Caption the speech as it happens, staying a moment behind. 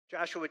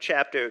Joshua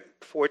chapter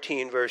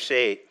 14, verse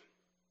 8.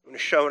 I'm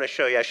going to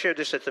show you. I shared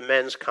this at the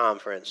men's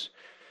conference.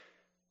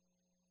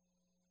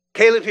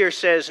 Caleb here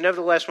says,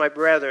 "Nevertheless, my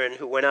brethren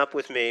who went up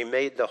with me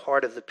made the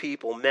heart of the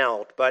people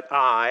melt, but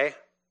I,"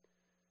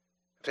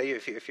 tell you,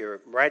 if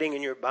you're writing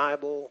in your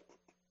Bible,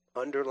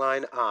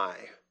 underline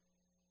I,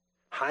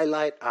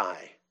 highlight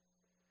I,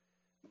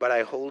 "but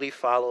I wholly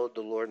followed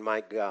the Lord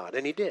my God."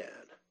 And he did.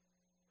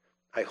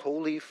 I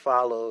wholly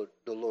followed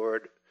the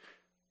Lord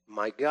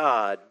my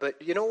God.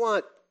 But you know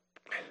what?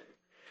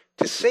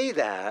 To say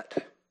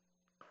that,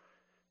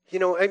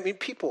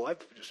 people,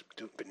 I've just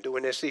been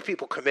doing this. These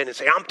people come in and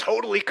say, "I'm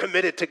totally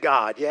committed to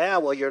God." Yeah,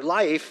 well, your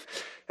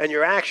life and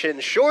your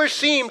actions sure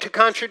seem to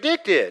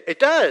contradict it. It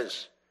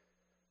does.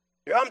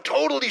 "I'm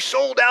totally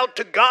sold out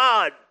to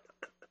God."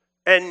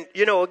 And,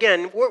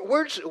 again,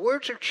 words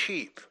are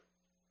cheap.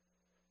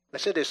 I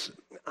said this,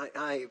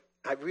 I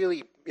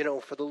really,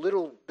 for the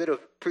little bit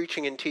of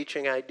preaching and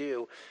teaching I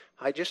do,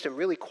 I just am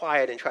really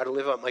quiet and try to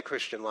live out my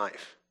Christian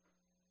life.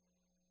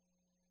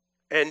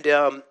 And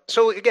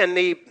so, again,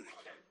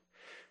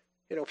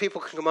 people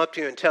can come up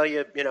to you and tell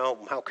you,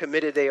 how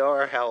committed they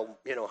are, how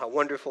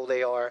wonderful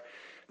they are.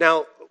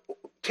 Now,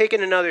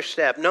 taking another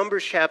step,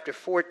 Numbers chapter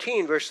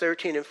 14, verse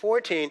 13 and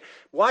 14,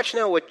 watch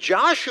now what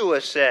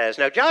Joshua says.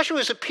 Now, Joshua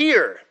is a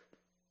peer.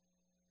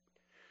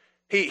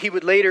 He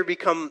would later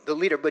become the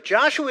leader, but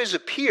Joshua is a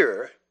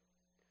peer.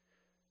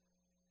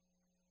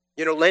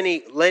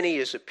 Lenny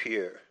is a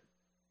peer.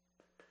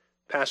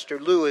 Pastor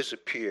Lou is a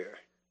peer.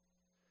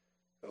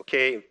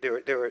 Okay,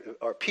 there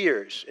are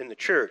peers in the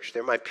church.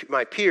 They're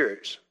my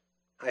peers.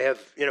 I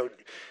have,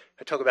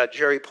 I talk about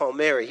Jerry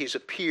Palmieri. He's a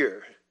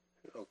peer.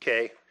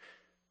 Okay,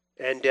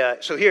 and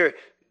so here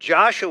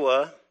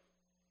Joshua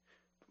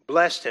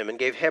blessed him and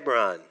gave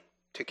Hebron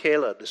to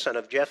Caleb, the son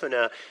of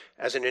Jephunneh,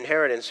 as an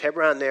inheritance.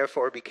 Hebron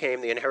therefore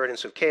became the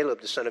inheritance of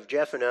Caleb, the son of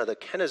Jephunneh, the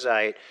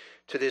Kenizzite,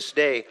 to this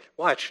day.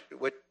 Watch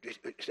what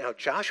now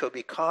Joshua,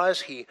 because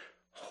he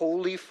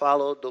wholly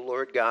followed the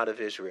Lord God of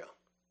Israel.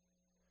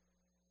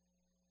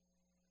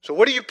 So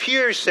what do your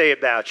peers say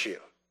about you?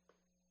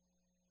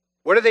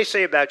 What do they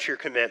say about your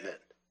commitment?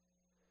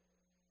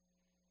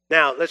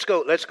 Now, let's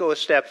go a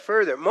step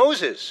further.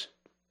 Moses.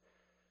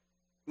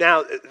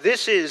 Now,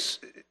 this is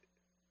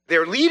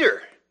their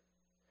leader.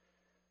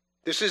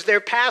 This is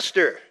their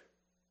pastor.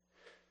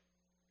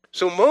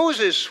 So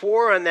Moses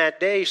swore on that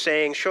day,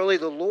 saying, "Surely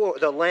the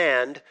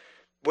land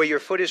where your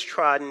foot is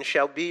trodden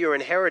shall be your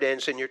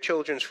inheritance and your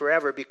children's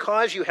forever,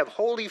 because you have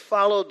wholly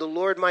followed the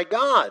Lord my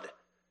God."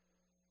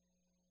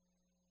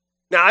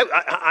 Now,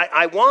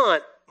 I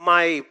want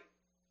my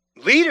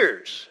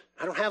leaders,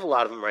 I don't have a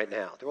lot of them right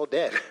now. They're all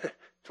dead.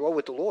 They're all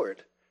with the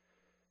Lord.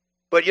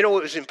 But it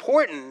was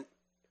important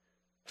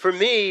for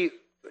me,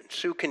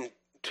 Sue can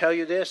tell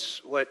you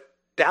this, what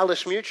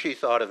Dallas Mucci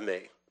thought of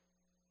me,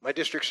 my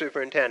district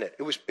superintendent.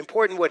 It was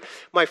important what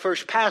my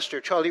first pastor,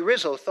 Charlie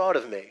Rizzo, thought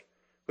of me. It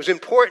was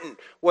important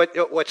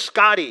what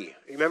Scotty,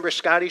 you remember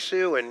Scotty,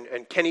 Sue,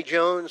 and Kenny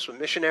Jones, the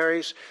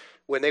missionaries,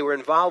 when they were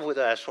involved with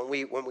us,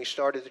 when we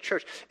started the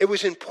church. It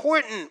was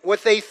important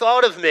what they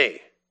thought of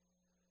me.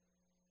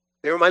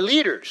 They were my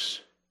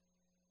leaders.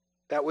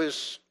 That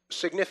was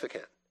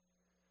significant.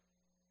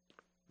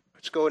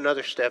 Let's go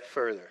another step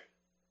further.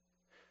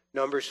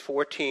 Numbers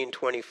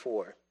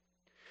 14:24.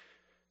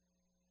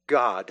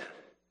 God.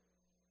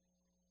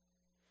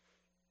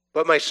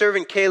 "But my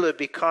servant Caleb,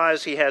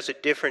 because he has a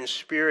different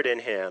spirit in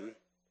him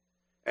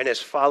and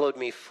has followed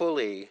me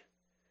fully,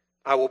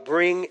 I will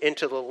bring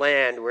into the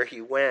land where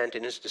he went,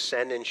 and his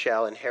descendants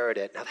shall inherit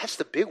it." Now that's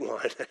the big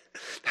one.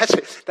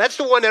 That's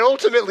the one that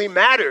ultimately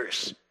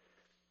matters.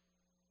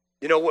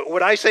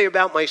 What I say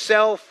about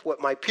myself,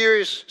 what my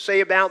peers say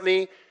about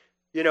me,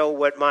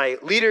 what my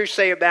leaders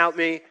say about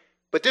me.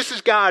 But this is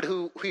God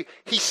who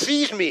he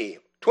sees me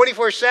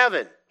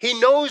 24/7. He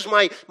knows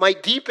my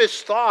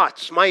deepest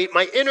thoughts,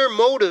 my inner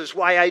motives,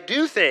 why I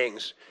do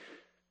things.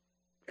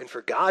 And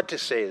for God to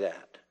say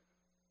that,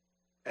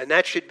 and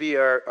that should be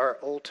our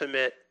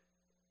ultimate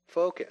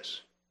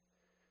focus.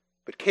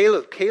 But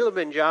Caleb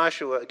and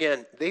Joshua,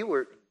 again, they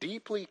were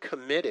deeply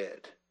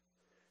committed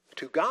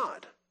to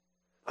God.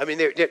 I mean,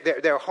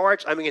 their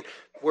hearts,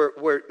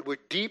 were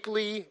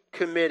deeply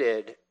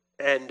committed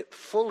and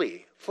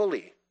fully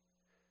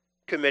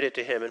committed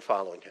to him and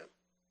following him.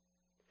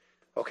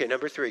 Okay,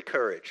 number 3,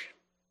 courage.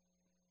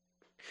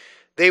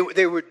 They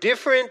were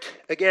different,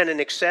 again, an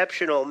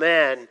exceptional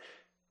man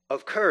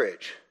of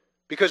courage.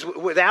 Because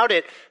without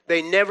it,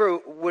 they never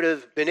would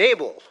have been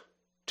able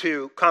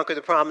to conquer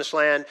the promised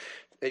land,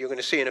 that you're going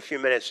to see in a few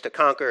minutes, to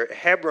conquer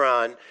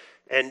Hebron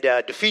and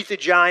defeat the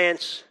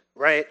giants,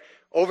 right?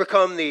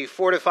 Overcome the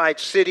fortified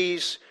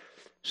cities.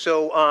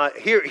 So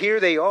here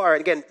they are.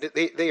 And again,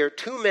 they are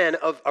two men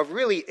of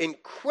really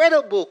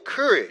incredible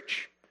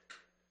courage.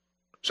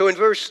 So in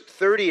verse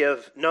 30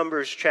 of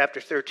Numbers chapter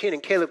 13,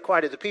 "And Caleb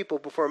quieted the people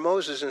before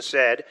Moses and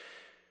said,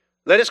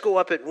 'Let us go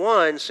up at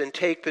once and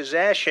take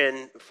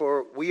possession,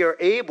 for we are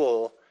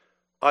able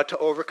to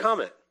overcome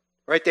it.'"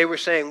 Right? They were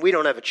saying, we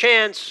don't have a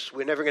chance.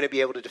 We're never going to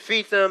be able to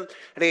defeat them.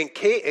 And then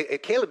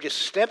Caleb just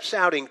steps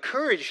out in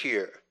courage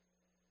here.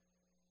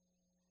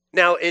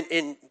 Now,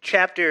 in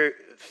chapter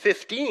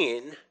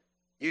 15,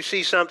 you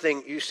see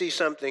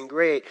something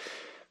great.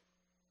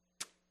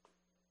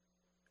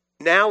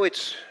 Now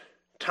it's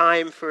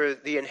time for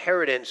the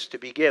inheritance to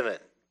be given.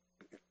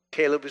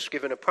 Caleb was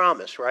given a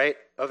promise, right,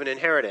 of an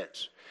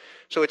inheritance.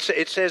 So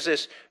it says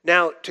this,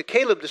 now to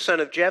Caleb the son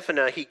of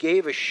Jephunneh, he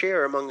gave a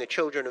share among the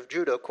children of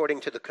Judah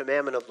according to the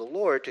commandment of the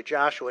Lord to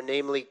Joshua,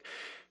 namely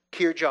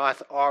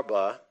Kirjath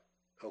Arba,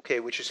 okay,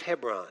 which is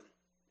Hebron.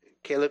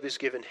 Caleb is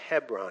given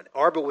Hebron.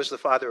 Arba was the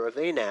father of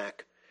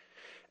Anak.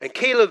 And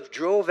Caleb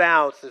drove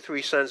out the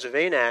three sons of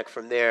Anak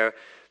from there,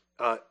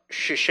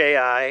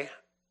 Shishai,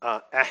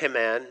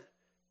 Ahiman,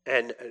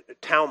 and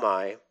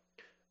Talmai,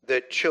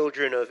 the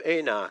children of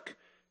Anak.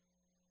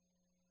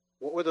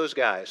 What were those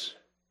guys?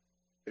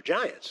 They're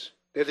giants.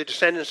 They're the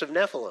descendants of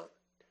Nephilim.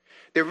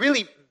 They're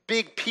really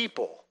big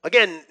people.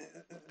 Again,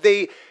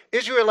 the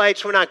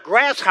Israelites were not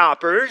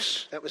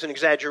grasshoppers. That was an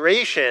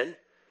exaggeration.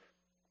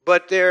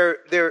 But they're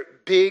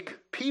big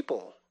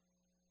people.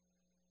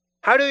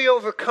 How do you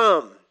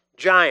overcome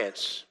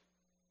giants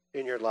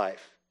in your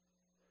life?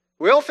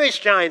 We all face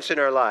giants in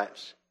our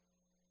lives.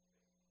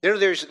 You know,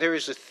 there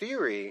is a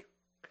theory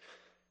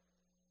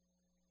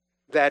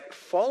that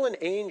fallen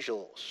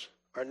angels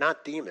are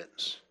not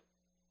demons.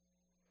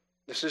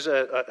 This is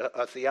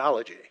a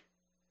theology.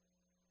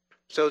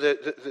 So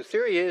the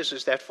theory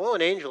is that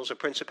fallen angels are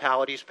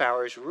principalities,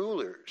 powers,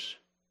 rulers.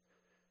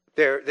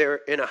 They're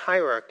in a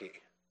hierarchy.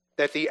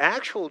 That the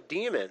actual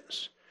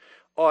demons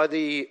are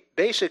the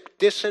basic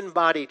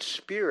disembodied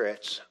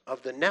spirits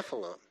of the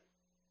Nephilim.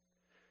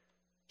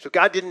 So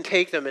God didn't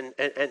take them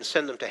and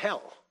send them to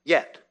hell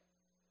yet.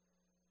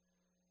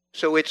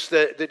 So it's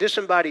the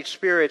disembodied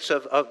spirits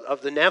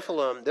of the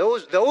Nephilim.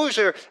 Those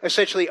are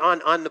essentially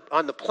on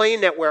the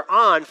plane that we're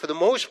on, for the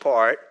most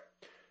part,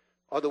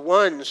 are the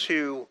ones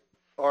who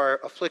are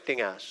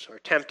afflicting us or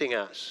tempting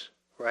us,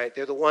 right?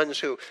 They're the ones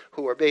who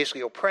are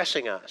basically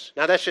oppressing us.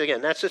 Now that's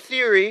a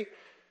theory.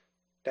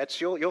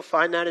 You'll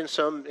find that in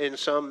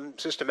some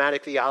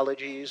systematic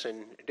theologies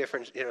and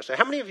different, So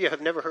how many of you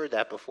have never heard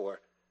that before?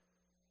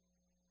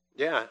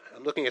 Yeah,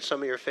 I'm looking at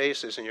some of your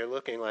faces and you're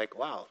looking like,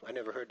 wow, I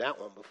never heard that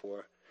one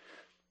before.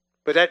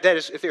 But that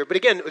is a theory. But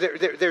again,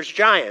 there's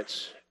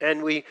giants,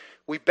 and we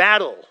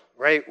battle,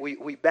 right?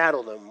 We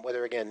battle them,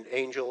 whether again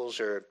angels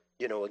or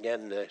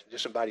again the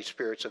disembodied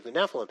spirits of the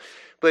Nephilim.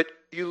 But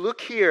you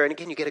look here, and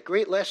again you get a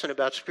great lesson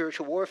about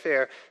spiritual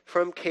warfare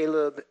from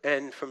Caleb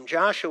and from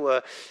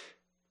Joshua.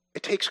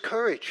 It takes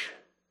courage,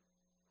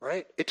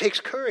 right? It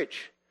takes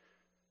courage,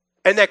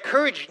 and that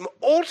courage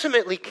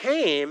ultimately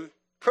came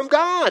from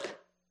God.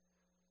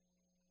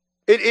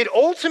 It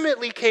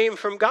ultimately came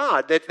from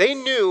God, that they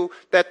knew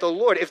that the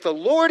Lord, if the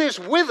Lord is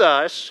with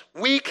us,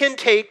 we can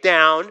take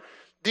down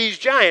these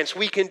giants.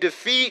 We can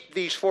defeat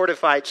these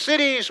fortified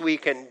cities. We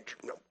can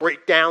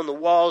break down the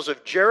walls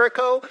of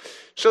Jericho.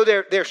 So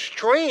their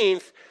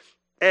strength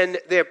and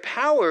their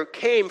power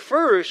came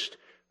first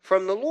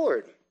from the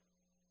Lord.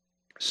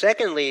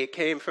 Secondly, it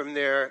came from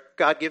their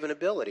God-given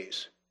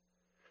abilities.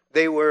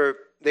 They were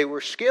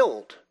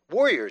skilled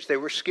warriors. They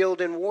were skilled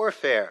in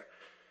warfare.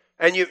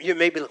 And you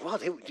may be like, wow,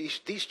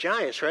 these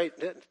giants, right?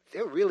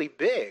 They're really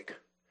big.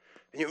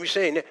 And you're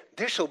saying,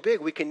 they're so big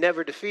we can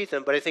never defeat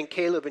them. But I think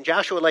Caleb and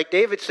Joshua, like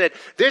David said,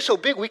 they're so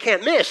big we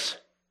can't miss.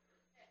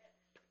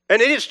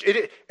 And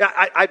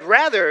I'd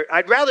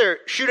rather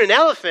shoot an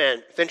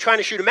elephant than trying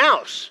to shoot a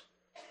mouse.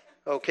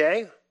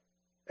 Okay?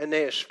 And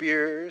they have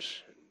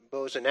spears,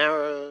 bows and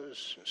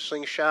arrows, and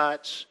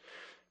slingshots.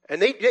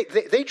 And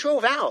they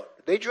drove out.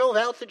 They drove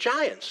out the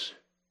giants.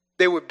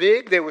 They were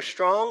big, they were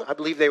strong. I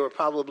believe they were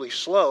probably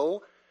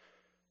slow.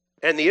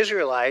 And the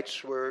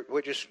Israelites were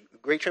just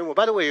great training. Well,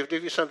 by the way, I'll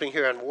give you something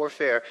here on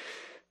warfare.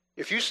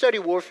 If you study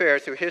warfare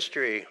through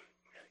history,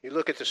 you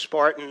look at the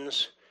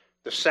Spartans,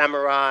 the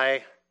samurai,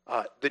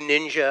 the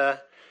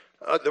ninja,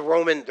 the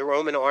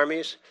Roman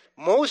armies.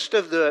 Most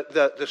of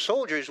the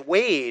soldiers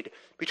weighed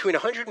between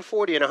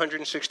 140 and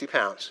 160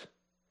 pounds.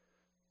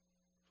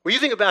 When you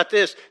think about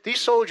this,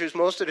 these soldiers,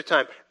 most of the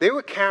time, they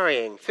were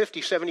carrying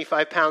 50,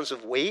 75 pounds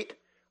of weight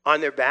on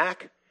their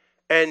back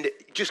and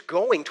just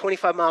going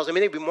 25 miles. I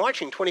mean, they'd be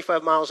marching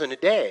 25 miles in a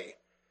day.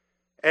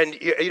 And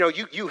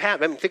you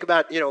have, I mean, think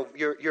about, your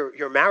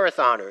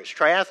marathoners,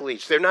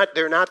 triathletes. They're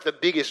not the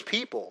biggest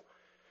people,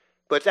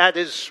 but that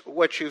is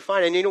what you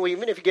find. And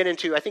even if you get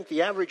into, I think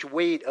the average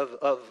weight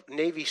of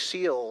Navy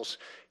SEALs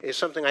is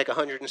something like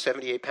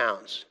 178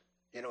 pounds.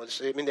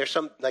 There's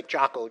some like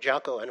Jocko. I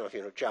don't know if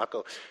you know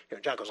Jocko.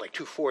 Jocko's like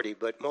 240,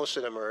 but most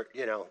of them are,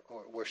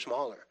 were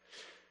smaller.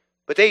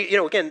 But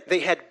they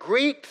had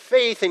great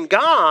faith in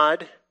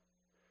God.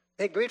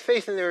 They had great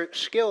faith in their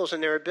skills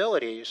and their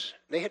abilities.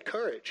 They had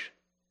courage.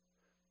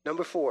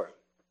 Number 4,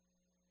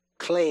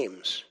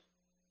 claims.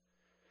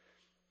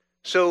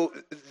 So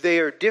they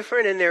are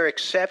different and they're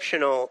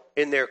exceptional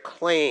in their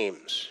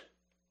claims.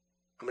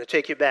 I'm going to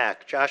take you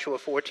back. Joshua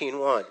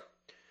 14:1.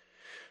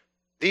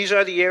 These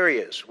are the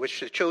areas which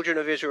the children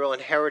of Israel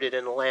inherited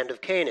in the land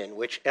of Canaan,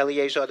 which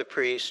Eleazar the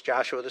priest,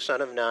 Joshua the son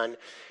of Nun,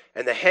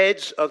 and the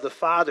heads of the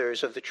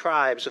fathers of the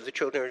tribes of the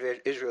children of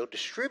Israel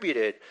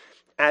distributed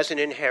as an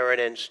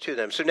inheritance to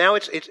them. So now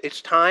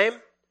it's time.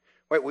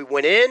 Right? We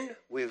went in,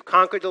 we've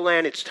conquered the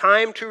land. It's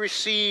time to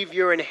receive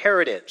your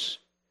inheritance.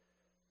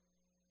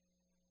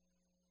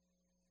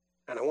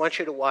 And I want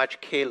you to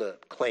watch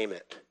Caleb claim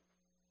it.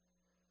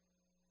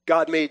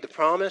 God made the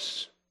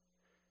promise.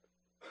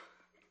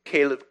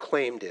 Caleb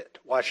claimed it.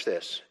 Watch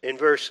this. In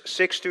verse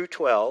 6 through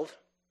 12.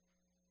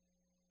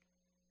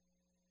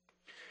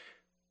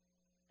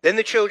 Then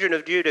the children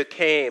of Judah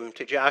came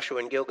to Joshua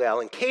in Gilgal,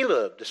 and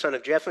Caleb, the son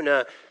of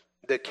Jephunneh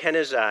the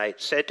Kenizzite,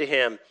 said to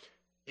him,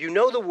 "You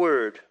know the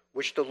word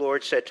which the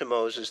Lord said to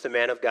Moses, the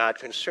man of God,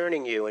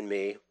 concerning you and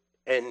me,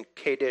 and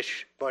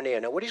Kadesh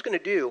Barnea." Now what he's going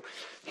to do,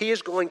 he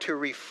is going to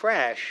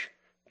refresh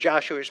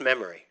Joshua's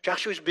memory.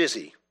 Joshua's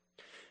busy.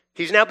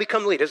 He's now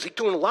become leader. He's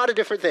doing a lot of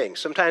different things.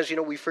 Sometimes,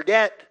 we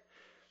forget.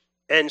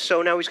 And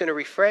so now he's going to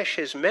refresh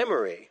his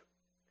memory.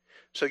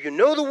 So you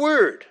know the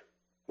word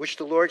which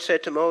the Lord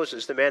said to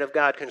Moses, the man of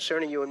God,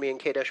 concerning you and me in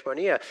Kadesh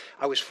Barnea.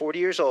 I was 40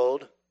 years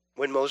old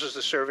when Moses,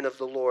 the servant of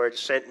the Lord,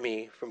 sent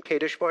me from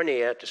Kadesh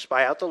Barnea to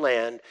spy out the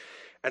land,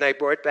 and I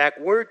brought back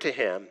word to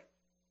him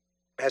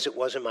as it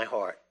was in my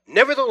heart.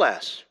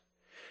 Nevertheless,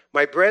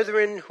 my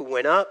brethren who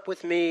went up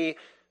with me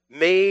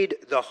made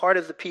the heart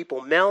of the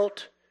people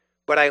melt,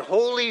 but I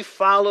wholly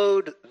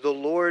followed the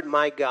Lord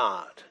my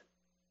God.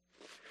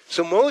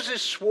 So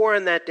Moses swore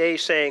on that day,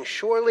 saying,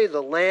 surely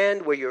the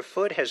land where your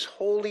foot has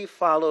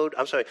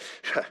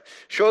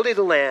surely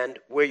the land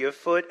where your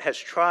foot has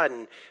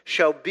trodden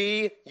shall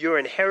be your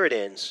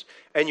inheritance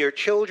and your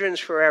children's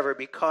forever,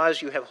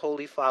 because you have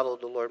wholly followed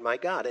the Lord my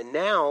God. And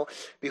now,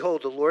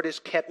 behold, the Lord has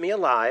kept me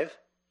alive,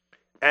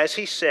 as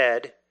he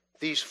said,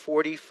 these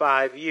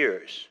 45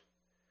 years.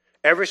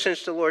 Ever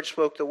since the Lord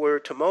spoke the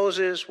word to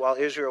Moses while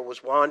Israel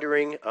was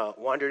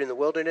wandered in the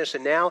wilderness.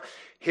 And now,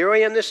 here I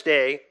am this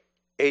day,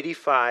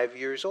 85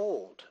 years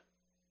old.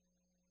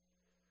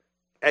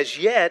 As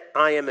yet,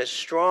 I am as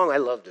strong, I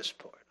love this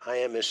part, I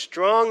am as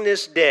strong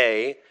this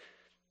day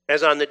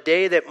as on the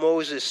day that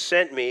Moses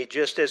sent me,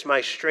 just as my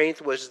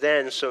strength was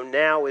then, so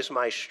now is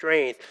my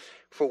strength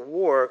for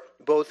war,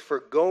 both for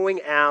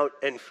going out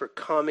and for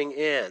coming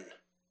in.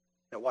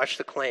 Now watch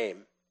the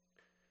claim.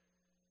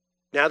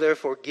 Now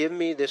therefore give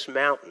me this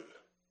mountain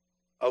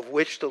of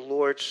which the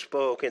Lord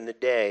spoke in the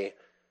day,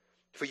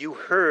 for you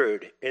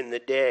heard in the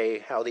day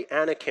how the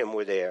Anakim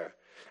were there,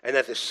 and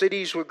that the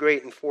cities were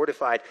great and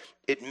fortified.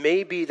 It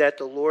may be that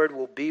the Lord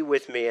will be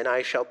with me, and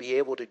I shall be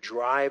able to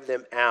drive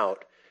them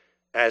out,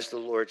 as the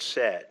Lord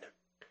said.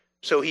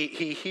 So he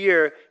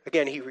here,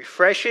 again, he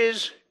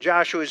refreshes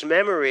Joshua's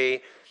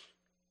memory.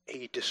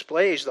 He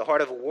displays the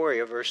heart of a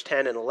warrior, verse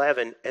 10 and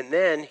 11, and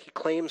then he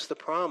claims the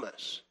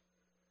promise.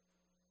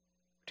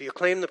 Do you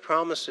claim the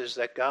promises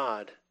that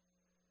God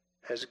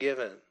has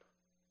given?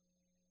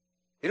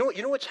 You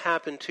know what's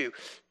happened to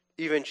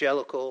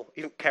evangelical,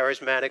 even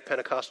charismatic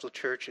Pentecostal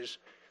churches?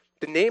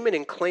 The name it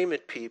and claim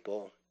it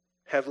people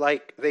have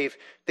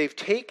they've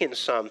taken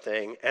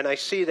something, and I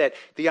see that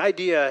the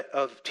idea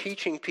of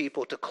teaching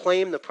people to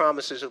claim the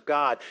promises of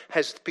God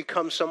has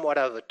become somewhat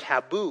of a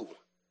taboo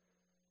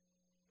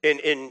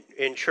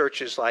in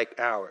churches like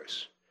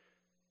ours.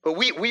 But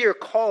we are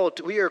called,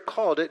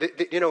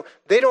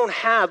 they don't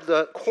have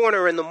the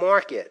corner in the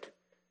market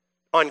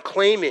on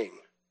claiming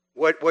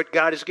what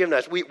God has given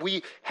us.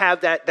 We have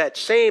that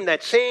same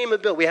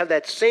ability. We have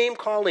that same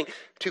calling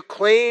to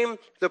claim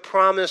the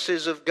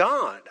promises of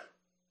God.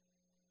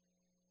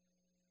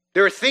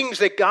 There are things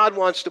that God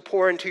wants to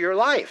pour into your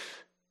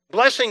life.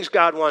 Blessings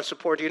God wants to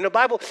pour into you. And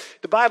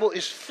the Bible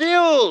is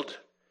filled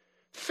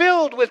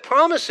with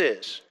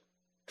promises.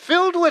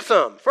 Filled with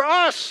them for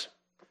us.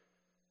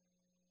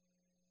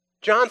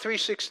 John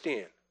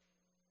 3:16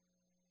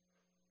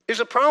 is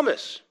a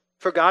promise.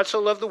 For God so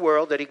loved the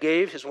world that he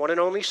gave his one and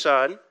only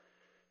Son,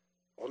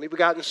 only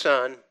begotten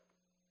Son,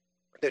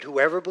 that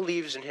whoever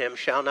believes in him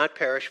shall not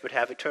perish but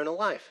have eternal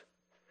life.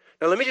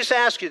 Now let me just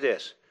ask you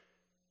this.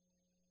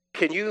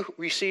 Can you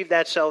receive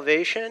that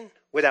salvation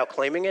without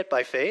claiming it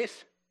by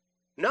faith?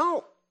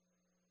 No.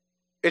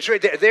 It's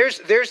right there.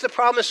 There's the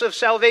promise of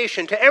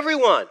salvation to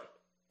everyone.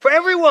 For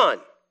everyone.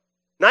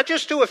 Not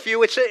just to a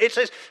few. It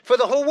says for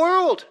the whole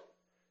world.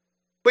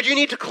 But you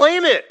need to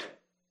claim it.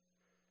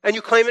 And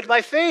you claim it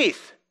by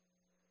faith.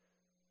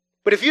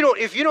 But if you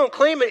don't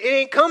claim it, it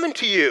ain't coming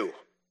to you.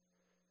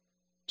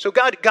 So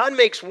God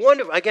makes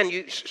wonderful. Again,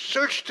 you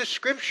search the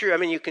Scripture. I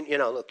mean, you can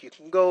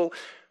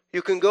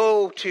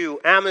go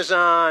to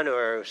Amazon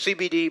or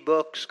CBD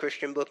Books,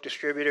 Christian book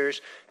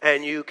distributors,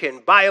 and you can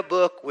buy a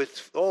book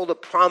with all the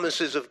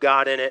promises of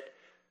God in it.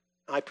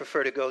 I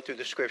prefer to go through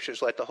the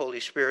Scriptures, let the Holy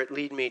Spirit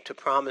lead me to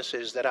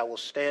promises that I will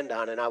stand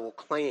on and I will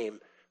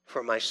claim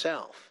for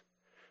myself.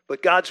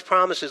 But God's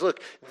promises,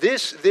 look,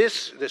 this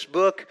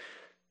book,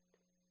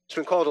 it's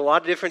been called a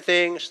lot of different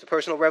things. The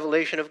personal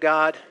revelation of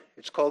God.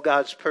 It's called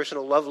God's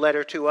personal love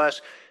letter to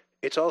us.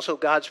 It's also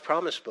God's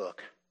promise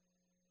book.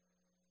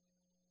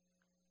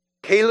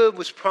 Caleb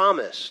was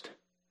promised,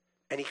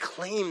 and he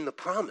claimed the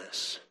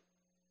promise.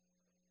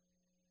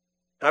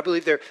 I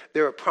believe there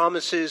are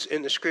promises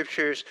in the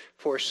Scriptures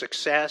for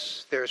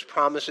success. There's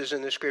promises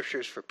in the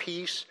Scriptures for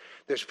peace.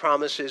 There's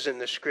promises in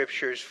the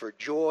Scriptures for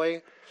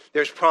joy.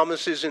 There's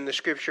promises in the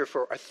Scripture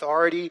for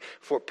authority,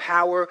 for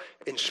power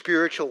in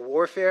spiritual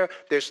warfare.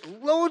 There's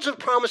loads of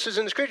promises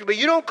in the Scripture, but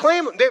you don't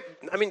claim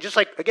them. Just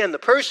like, again, the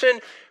person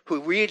who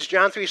reads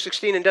John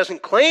 3:16 and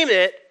doesn't claim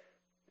it,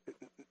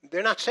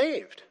 they're not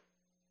saved.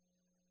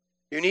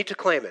 You need to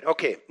claim it.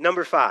 Okay,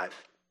 number 5.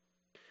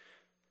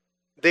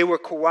 They were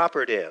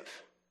cooperative.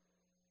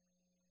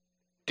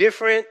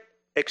 Different,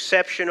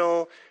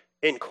 exceptional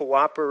in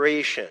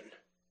cooperation.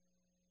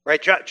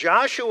 Right?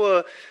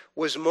 Joshua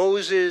was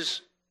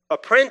Moses'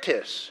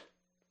 apprentice.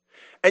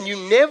 And you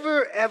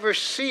never ever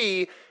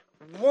see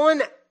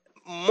one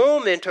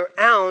moment or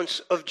ounce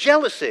of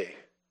jealousy.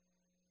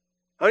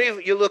 How many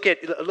of you look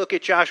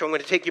at Joshua? I'm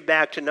going to take you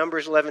back to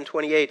Numbers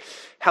 11:28.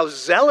 How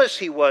zealous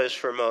he was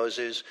for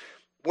Moses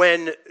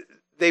when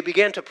they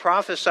began to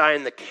prophesy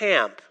in the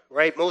camp.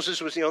 Right?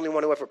 Moses was the only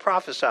one who ever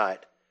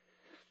prophesied.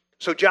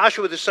 So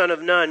Joshua the son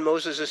of Nun,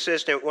 Moses'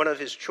 assistant, one of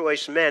his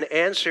choice men,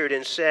 answered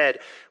and said,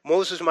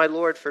 "Moses, my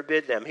Lord,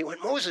 forbid them." He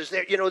went, "Moses,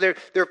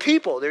 they're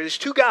people. There's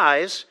 2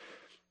 guys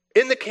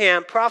in the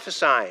camp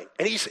prophesying."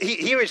 And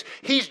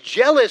he's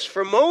jealous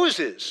for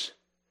Moses.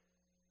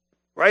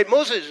 Right?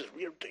 Moses,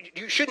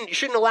 you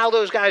shouldn't allow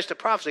those guys to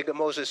prophesy. But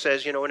Moses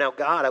says, now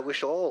God, I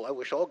wish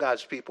all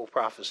God's people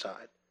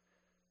prophesied.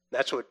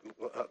 That's what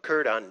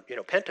occurred on,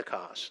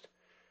 Pentecost.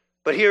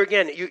 But here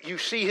again, you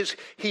see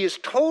he is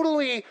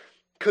totally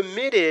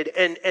committed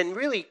and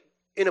really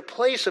in a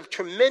place of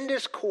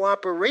tremendous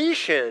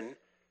cooperation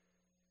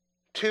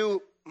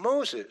to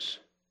Moses.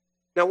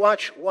 Now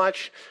watch,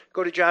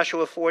 go to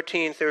Joshua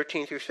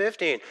 14:13 through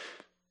 15.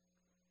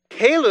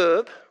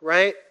 Caleb,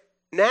 right,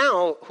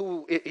 now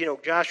who,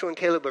 Joshua and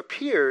Caleb are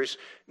peers,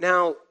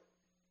 now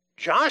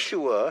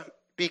Joshua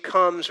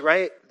becomes,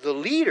 right, the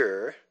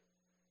leader.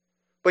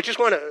 But just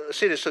want to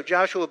see this. So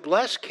Joshua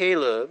blessed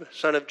Caleb,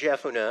 son of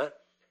Jephunneh,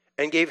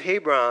 and gave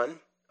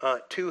Hebron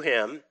to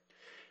him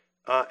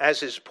as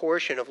his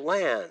portion of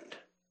land.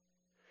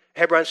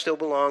 Hebron still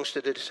belongs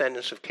to the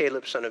descendants of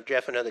Caleb, son of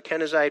Jephunneh the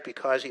Kenizzite,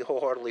 because he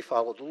wholeheartedly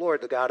followed the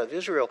Lord, the God of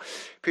Israel.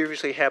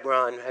 Previously,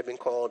 Hebron had been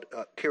called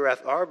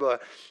Kiriath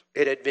Arba.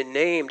 It had been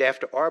named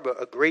after Arba,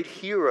 a great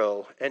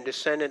hero and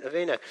descendant of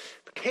Anak.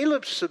 But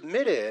Caleb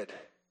submitted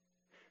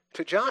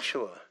to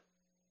Joshua.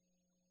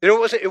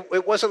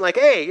 It wasn't like,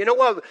 hey, you know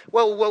what?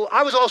 Well,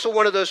 I was also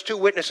one of those 2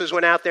 witnesses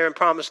went out there and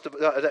promised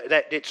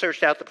that it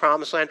searched out the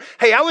promised land.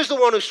 Hey, I was the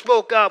one who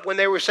spoke up when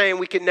they were saying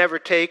we could never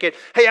take it.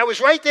 Hey, I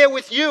was right there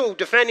with you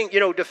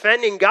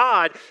defending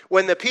God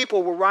when the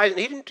people were rising.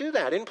 He didn't do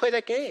that. He didn't play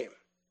that game.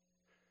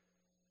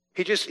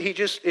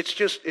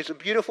 It's a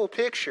beautiful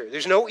picture.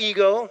 There's no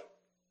ego,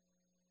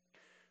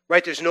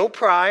 right? There's no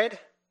pride.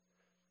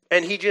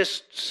 And he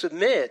just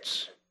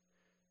submits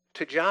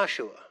to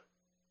Joshua.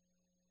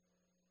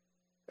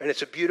 And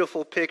it's a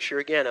beautiful picture,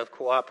 again, of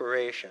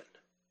cooperation.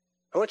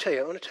 I want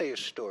to tell you a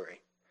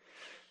story.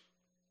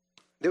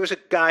 There was a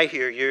guy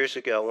here years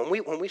ago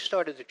when we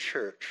started the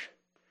church,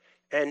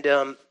 and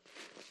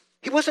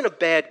he wasn't a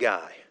bad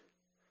guy.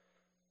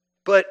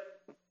 But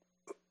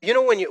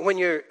when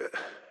you're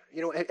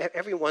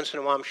every once in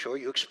a while, I'm sure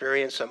you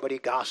experience somebody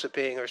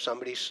gossiping or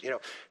somebody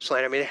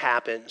slandering. I mean, it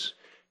happens.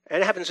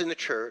 And it happens in the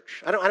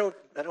church. I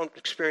don't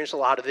experience a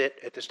lot of it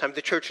at this time.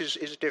 The church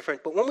is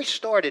different. But when we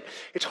started,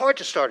 it's hard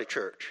to start a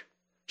church.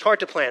 It's hard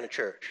to plant a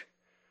church.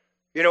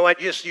 You know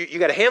what? You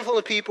got a handful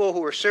of people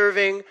who are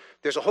serving.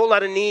 There's a whole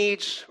lot of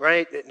needs,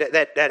 right?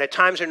 That at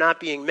times are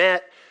not being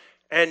met,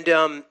 and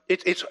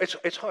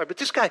it's hard. But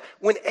this guy,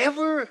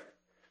 whenever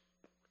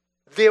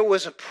there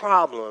was a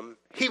problem,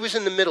 he was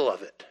in the middle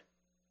of it.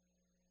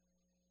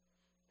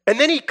 And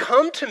then he'd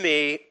come to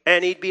me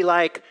and he'd be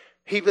like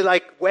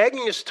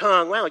wagging his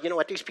tongue. Well, you know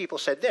what? These people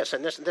said this,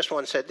 and this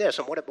one said this,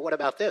 and what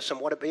about this, and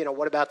what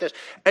about this?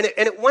 And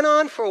it went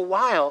on for a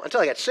while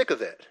until I got sick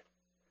of it.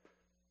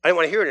 I didn't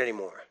want to hear it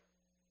anymore.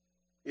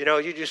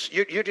 You're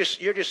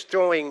just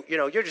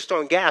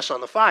throwing gas on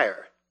the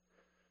fire.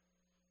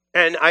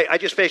 And I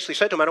just basically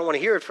said to him, I don't want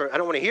to hear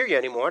you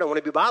anymore. I don't want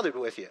to be bothered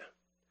with you.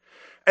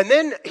 And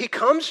then he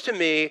comes to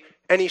me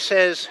and he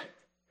says,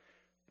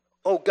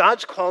 "Oh,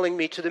 God's calling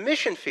me to the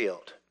mission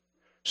field."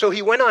 So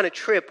he went on a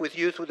trip with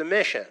Youth with a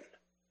Mission.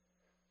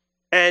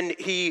 And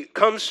he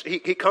comes to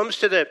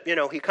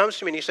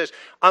me and he says,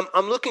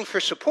 I'm looking for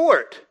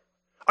support.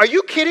 Are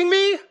you kidding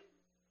me?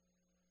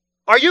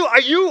 Are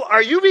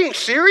you being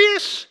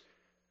serious?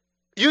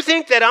 You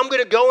think that I'm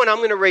going to go and I'm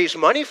going to raise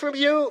money from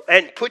you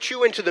and put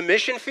you into the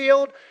mission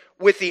field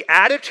with the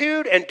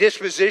attitude and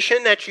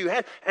disposition that you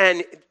had?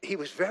 And he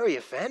was very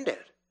offended,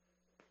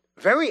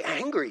 very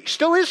angry,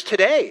 still is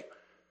today.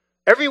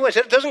 Everyone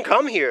said, it doesn't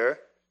come here.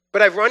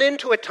 But I've run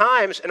into at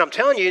times, and I'm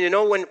telling you,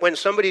 when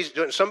somebody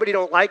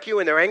don't like you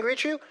and they're angry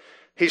at you,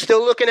 he's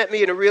still looking at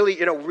me in a really,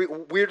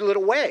 weird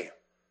little way.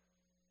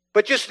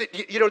 But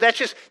that's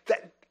just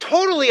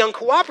totally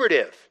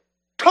uncooperative.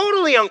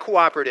 totally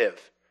uncooperative.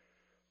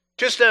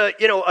 Just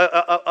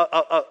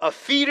a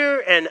feeder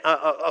and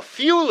a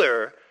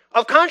fueler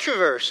of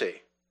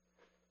controversy.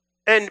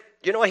 And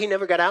you know what? He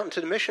never got out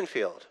into the mission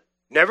field.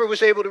 Never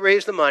was able to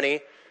raise the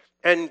money,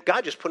 and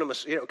God just put him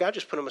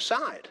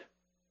aside.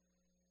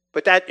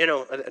 But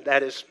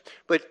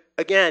but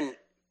again,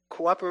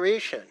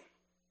 cooperation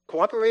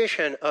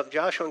of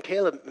Joshua and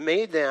Caleb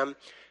made them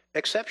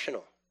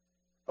exceptional.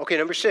 Okay,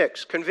 number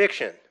 6,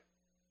 conviction.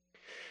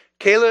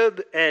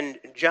 Caleb and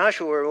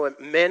Joshua were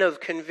men of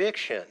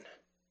conviction.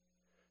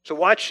 So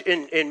watch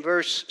in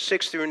verse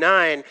 6 through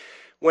 9,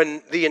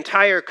 when the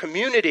entire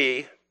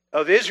community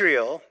of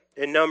Israel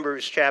in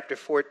Numbers chapter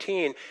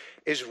 14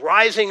 is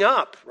rising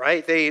up,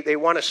 right? They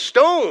want to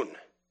stone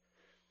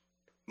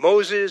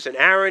Moses and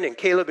Aaron and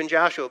Caleb and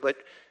Joshua, but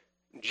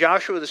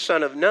Joshua the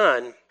son of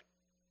Nun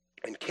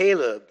and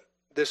Caleb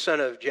the son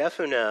of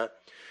Jephunneh,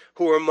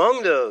 who were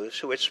among those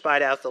who had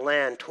spied out the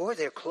land, tore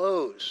their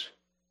clothes.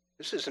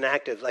 This is an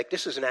act of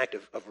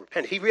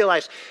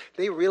repentance.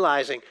 They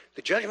realizing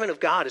the judgment of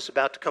God is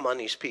about to come on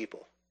these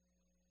people.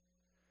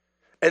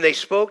 And they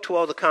spoke to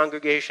all the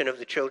congregation of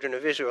the children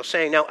of Israel,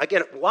 saying, now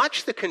again,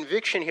 watch the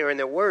conviction here in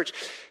their words,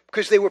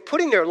 because they were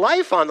putting their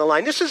life on the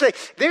line.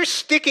 They're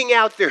sticking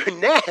out their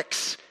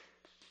necks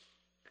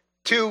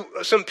to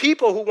some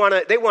people who want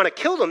to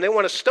kill them. They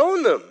want to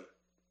stone them.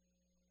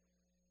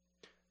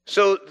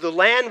 So the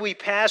land we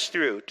pass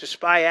through to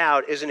spy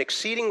out is an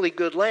exceedingly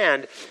good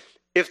land.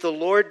 If the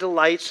Lord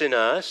delights in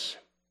us,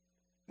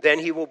 then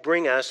he will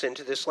bring us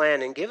into this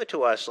land and give it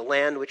to us, a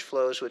land which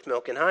flows with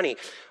milk and honey.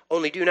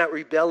 Only do not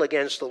rebel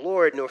against the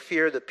Lord, nor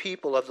fear the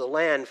people of the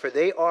land, for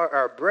they are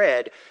our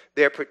bread.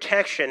 Their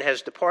protection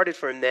has departed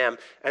from them,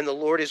 and the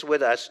Lord is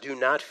with us. Do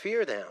not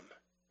fear them.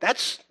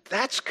 That's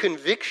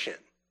conviction.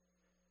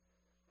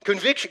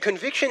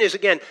 Conviction is,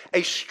 again,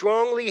 a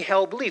strongly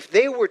held belief.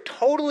 They were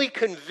totally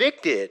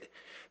convicted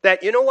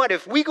that, you know what,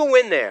 if we go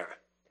in there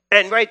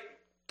and,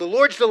 the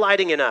Lord's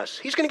delighting in us,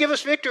 he's going to give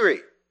us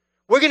victory.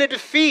 We're going to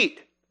defeat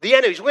the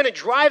enemies. We're going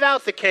to drive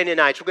out the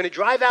Canaanites. We're going to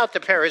drive out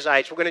the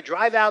Perizzites. We're going to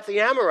drive out the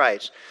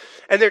Amorites.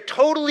 And they're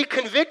totally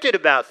convicted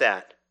about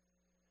that,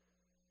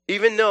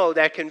 even though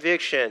that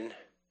conviction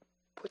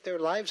put their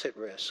lives at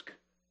risk.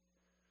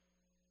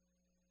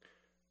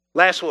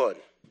 Last one,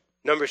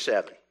 number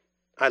 7.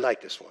 I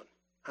like this one.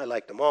 I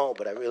like them all,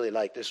 but I really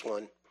like this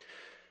one.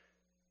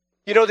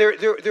 You know,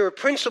 there are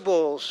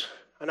principles,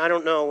 and I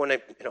don't know, when I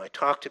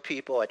talk to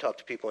people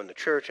in the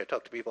church, I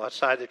talk to people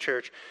outside the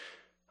church,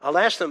 I'll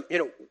ask them,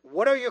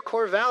 what are your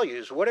core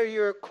values? What are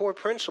your core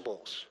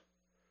principles?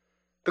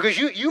 Because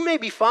you may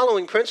be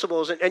following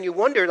principles, and you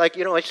wonder,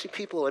 I see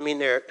people,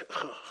 they're,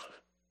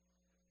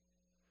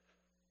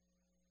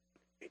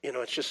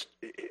 it's just,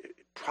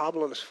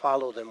 problems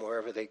follow them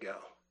wherever they go.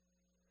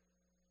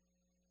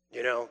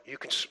 You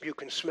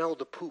can smell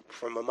the poop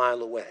from a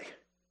mile away.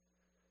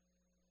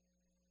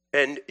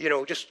 And,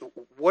 just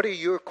what are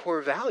your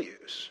core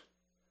values?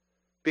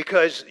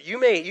 Because you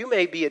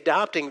may be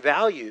adopting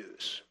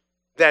values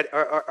that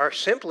are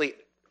simply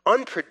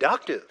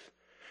unproductive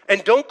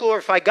and don't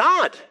glorify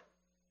God.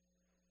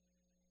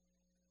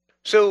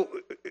 So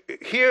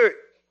here,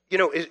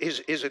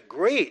 is a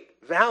great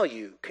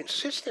value,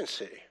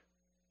 consistency.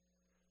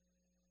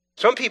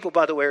 Some people,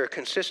 by the way, are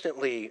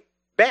consistently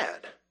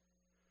bad.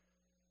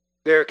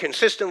 They're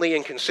consistently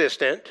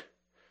inconsistent.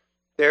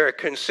 They're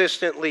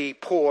consistently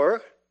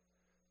poor,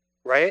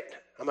 right?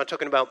 I'm not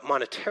talking about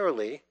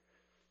monetarily.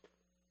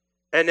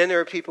 And then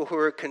there are people who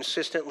are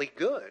consistently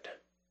good.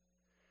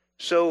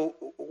 So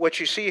what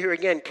you see here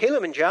again,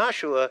 Caleb and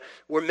Joshua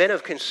were men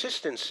of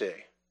consistency.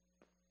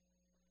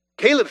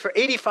 Caleb, for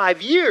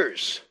 85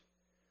 years,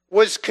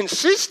 was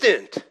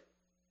consistent.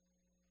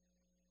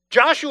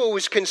 Joshua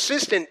was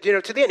consistent,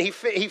 to the end.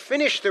 He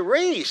finished the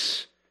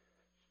race.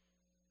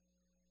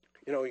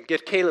 You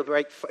get Caleb,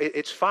 right?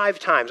 It's 5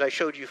 times. I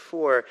showed you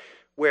 4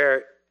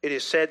 where it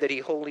is said that he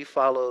wholly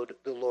followed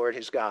the Lord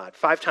his God.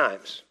 5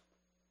 times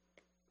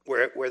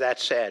where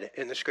that's said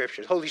in the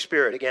scriptures. Holy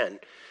Spirit, again,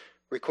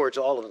 records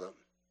all of them.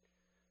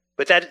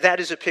 But that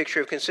is a picture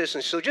of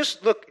consistency. So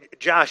just look,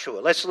 Joshua.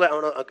 Let's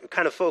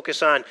kind of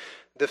focus on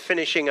the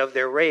finishing of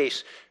their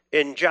race.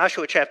 In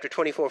Joshua chapter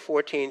 24,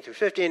 14 through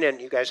 15, and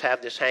you guys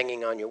have this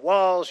hanging on your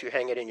walls, you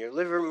hang it in your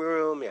living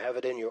room, you have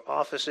it in your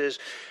offices.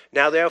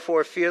 Now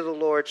therefore fear the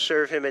Lord,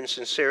 serve him in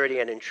sincerity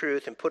and in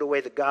truth, and put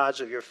away the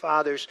gods of your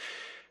fathers,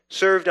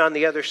 served on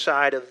the other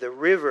side of the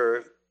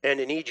river and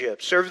in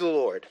Egypt. Serve the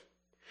Lord.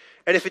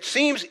 And if it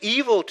seems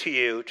evil to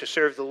you to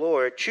serve the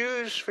Lord,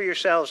 choose for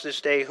yourselves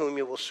this day whom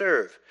you will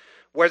serve,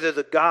 whether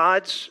the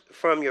gods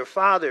from your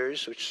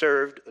fathers, which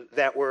served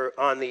that were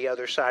on the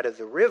other side of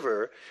the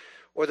river,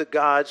 or the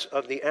gods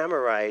of the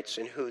Amorites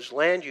in whose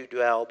land you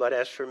dwell. But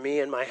as for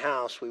me and my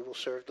house, we will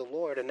serve the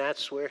Lord. And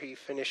that's where he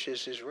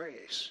finishes his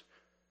race.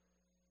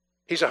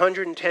 He's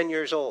 110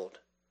 years old.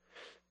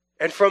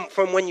 And from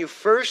when you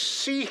first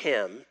see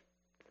him,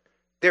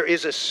 there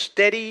is a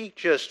steady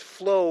just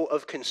flow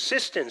of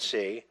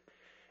consistency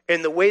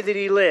in the way that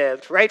he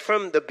lived, right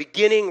from the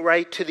beginning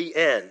right to the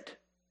end.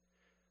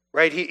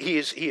 right? He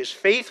is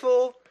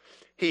faithful.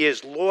 He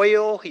is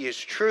loyal. He is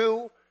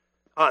true.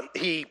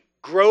 He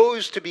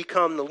grows to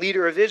become the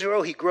leader of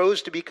Israel. He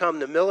grows to become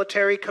the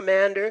military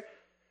commander.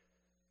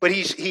 But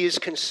he is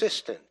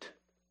consistent.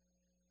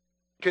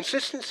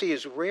 Consistency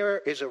is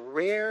a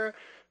rare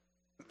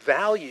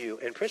value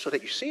and principle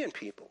that you see in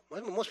people.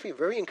 Most people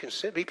are very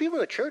inconsistent. People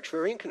in the church are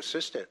very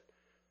inconsistent.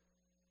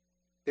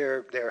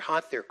 They're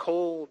hot, they're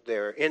cold,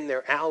 they're in,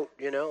 they're out.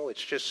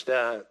 It's just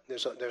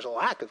there's a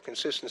lack of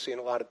consistency in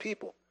a lot of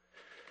people.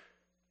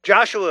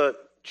 Joshua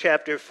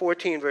chapter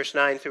 14, verse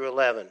 9 through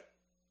 11.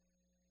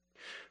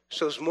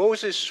 So as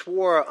Moses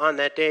swore on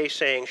that day,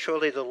 saying,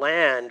 surely the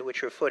land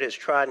which your foot has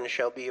trodden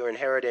shall be your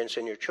inheritance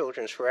and your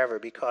children's forever,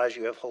 because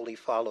you have wholly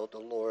followed the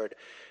Lord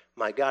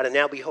my God. And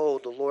now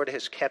behold, the Lord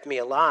has kept me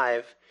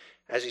alive,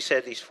 as he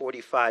said, these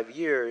 45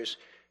 years,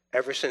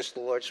 ever since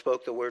the Lord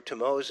spoke the word to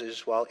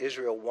Moses while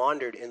Israel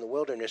wandered in the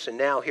wilderness. And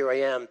now here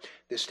I am,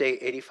 this day,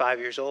 85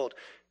 years old.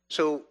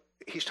 So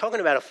he's talking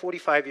about a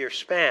 45-year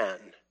span,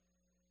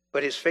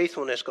 but his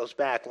faithfulness goes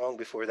back long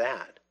before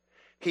that.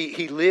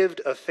 He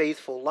lived a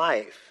faithful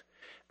life.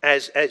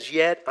 As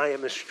yet I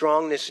am as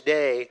strong this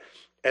day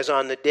as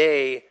on the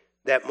day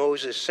that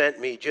Moses sent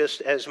me,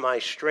 just as my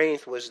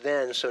strength was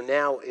then, so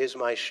now is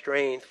my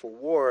strength for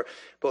war,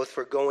 both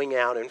for going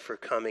out and for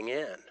coming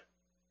in.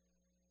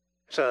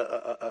 It's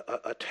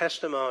a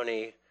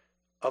testimony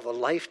of a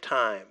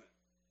lifetime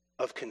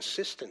of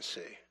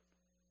consistency.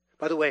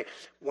 By the way,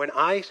 when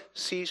I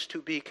cease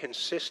to be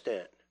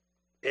consistent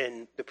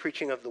in the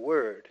preaching of the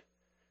word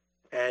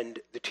and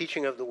the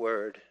teaching of the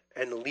word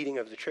and the leading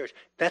of the church,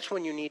 that's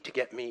when you need to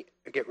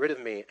get rid of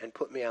me and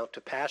put me out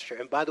to pasture.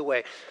 And by the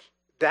way,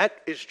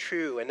 that is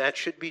true, and that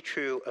should be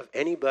true of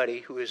anybody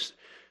who is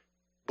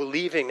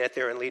believing that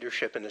they're in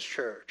leadership in this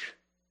church.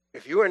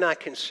 If you are not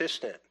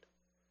consistent,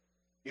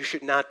 you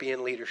should not be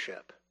in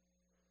leadership.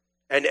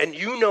 And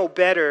you know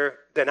better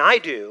than I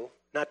do,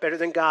 not better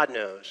than God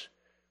knows,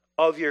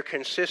 of your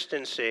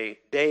consistency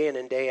day in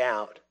and day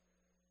out,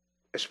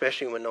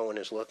 especially when no one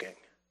is looking.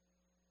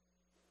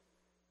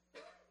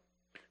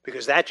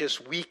 Because that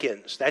just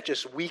weakens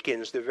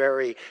the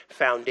very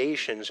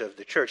foundations of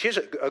the church. Here's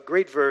a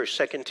great verse,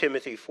 2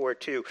 Timothy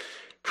 4:2.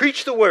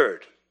 Preach the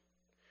word.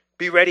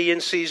 Be ready in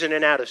season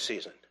and out of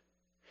season.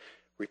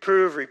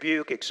 Reprove,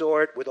 rebuke,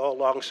 exhort with all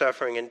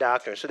longsuffering and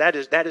doctrine. So that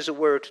is a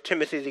word to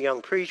Timothy, the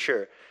young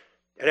preacher.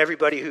 And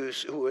everybody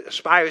who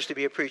aspires to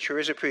be a preacher,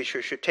 is a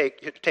preacher, should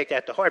take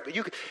that to heart. But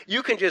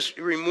you can just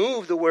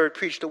remove the word,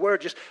 preach the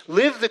word. Just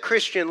live the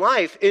Christian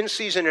life in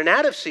season and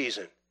out of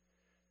season.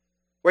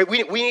 Right?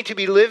 We need to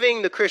be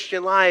living the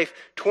Christian life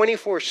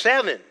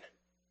 24/7.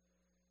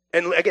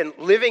 And again,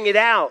 living it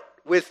out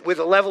with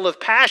a level of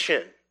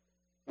passion,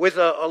 with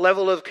a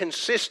level of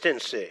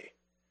consistency.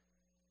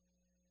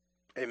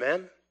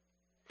 Amen?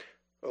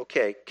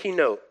 Okay,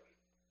 keynote.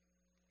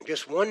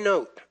 Just one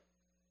note,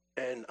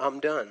 and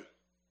I'm done.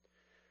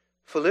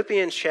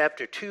 Philippians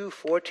chapter 2,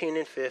 14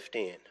 and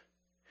 15.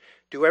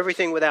 Do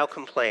everything without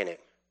complaining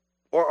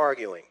or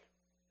arguing.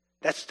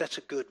 That's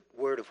a good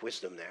word of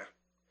wisdom there.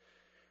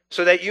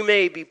 So that you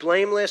may be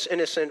blameless,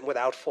 innocent,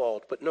 without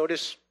fault. But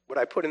notice what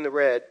I put in the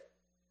red.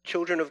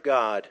 Children of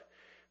God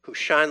who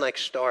shine like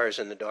stars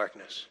in the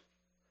darkness.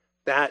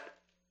 That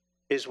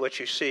is what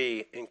you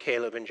see in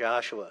Caleb and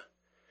Joshua.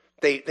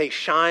 They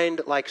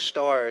shined like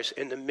stars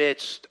in the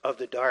midst of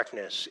the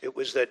darkness. It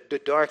was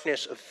the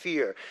darkness of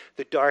fear,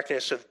 the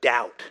darkness of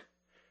doubt,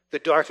 the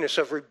darkness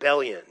of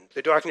rebellion,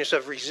 the darkness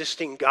of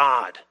resisting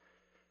God.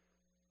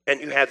 And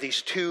you have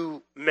these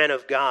two men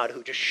of God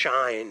who just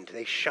shined.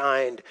 They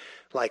shined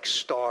like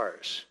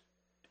stars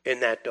in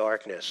that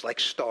darkness,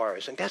 like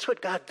stars. And that's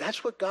what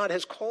God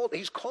has called.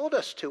 He's called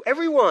us to.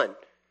 Everyone.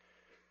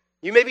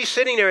 You may be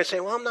sitting there and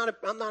saying, well,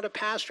 I'm not a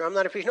pastor. I'm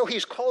not a priest. No,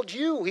 he's called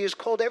you. He has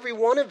called every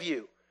one of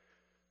you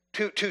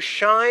to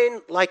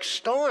shine like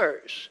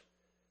stars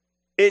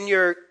in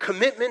your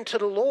commitment to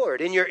the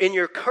Lord, in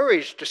your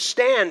courage to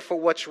stand for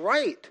what's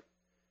right,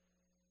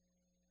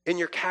 in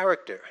your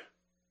character.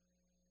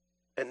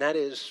 And that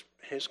is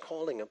his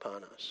calling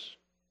upon us.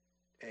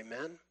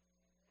 Amen?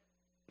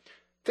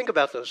 Think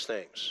about those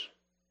things.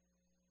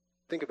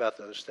 Think about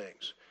those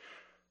things.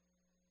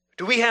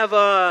 Do we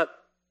have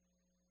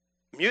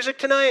music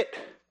tonight?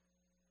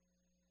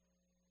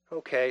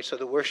 Okay, so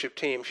the worship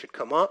team should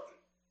come up.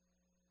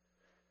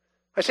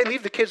 I say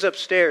leave the kids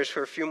upstairs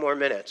for a few more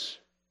minutes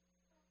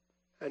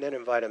and then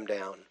invite them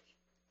down.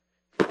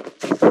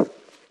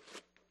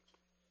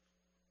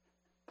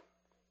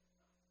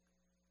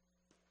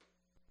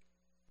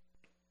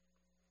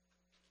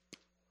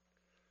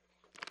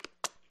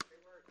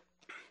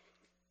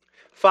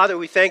 Father,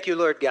 we thank you,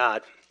 Lord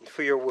God,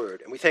 for your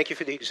word. And we thank you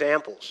for the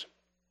examples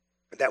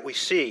that we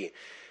see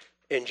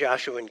in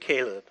Joshua and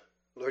Caleb.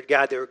 Lord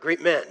God, they were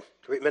great men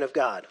of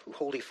God who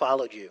wholly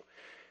followed you.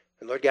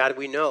 And Lord God,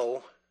 we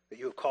know that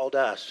you have called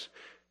us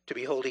to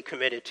be wholly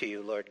committed to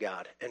you, Lord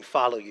God, and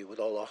follow you with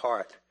all our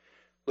heart.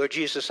 Lord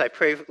Jesus, I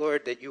pray,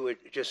 Lord, that you would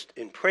just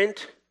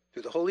imprint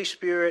through the Holy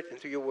Spirit and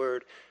through your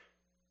word,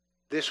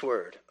 this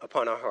word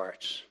upon our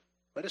hearts.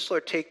 Let us,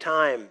 Lord, take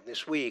time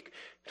this week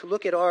to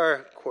look at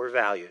our core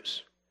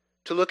values,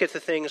 to look at the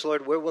things,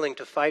 Lord, we're willing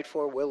to fight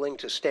for, willing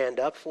to stand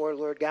up for,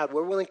 Lord God,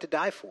 we're willing to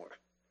die for.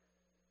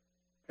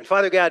 And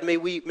Father God, may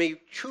we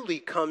truly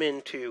come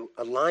into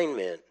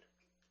alignment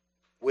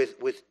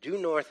with due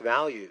north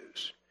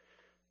values,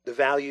 the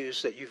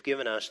values that you've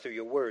given us through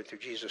your word, through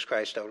Jesus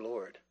Christ our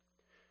Lord.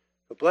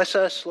 But bless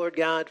us, Lord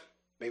God.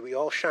 May we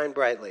all shine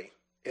brightly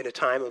in a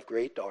time of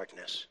great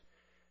darkness.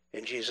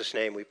 In Jesus'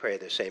 name we pray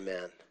this,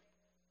 amen.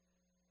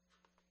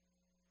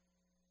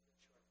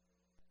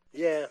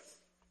 Yeah.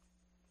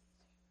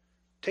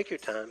 Take your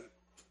time.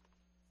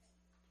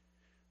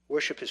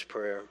 Worship is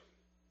prayer.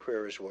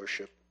 Prayer is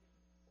worship.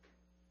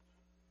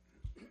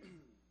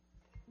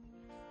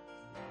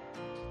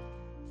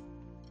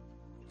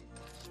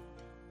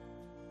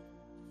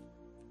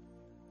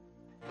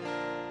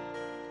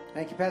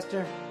 Thank you,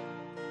 Pastor.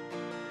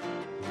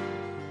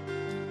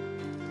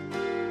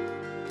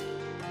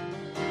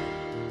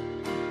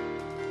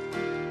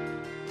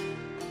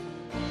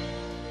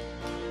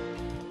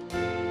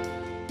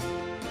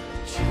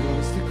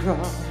 Chose the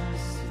cross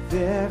with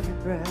every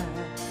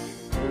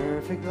breath,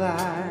 perfect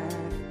life,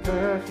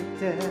 perfect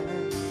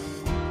death.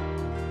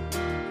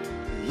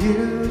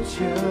 You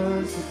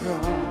chose the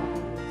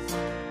cross,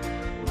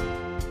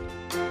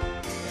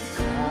 the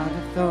crown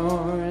of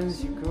thorns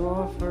you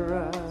go for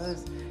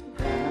us.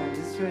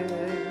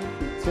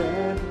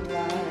 Eternal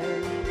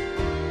life.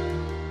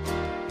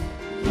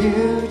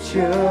 You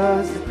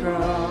chose the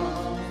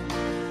cross.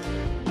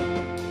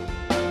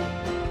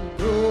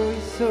 Though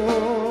your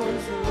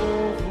souls are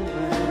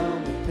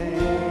overwhelmed with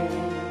pain,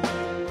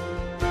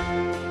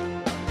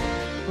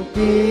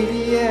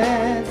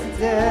 obedient to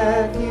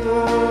death you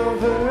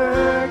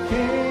overcame.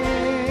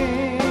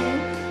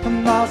 I'm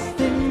lost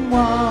in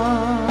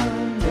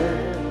wonder,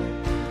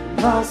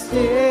 lost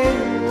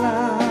in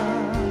love,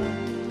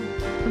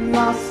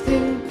 lost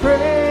in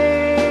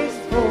praise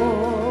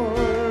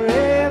forevermore,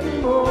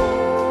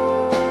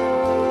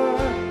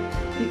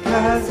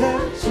 because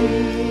of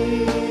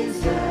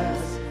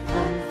Jesus'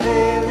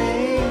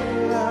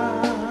 unfailing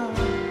love.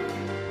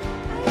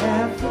 I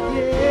am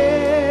forgiven,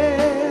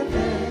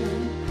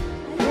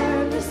 I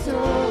am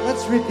restored.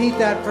 Let's repeat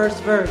that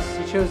first verse.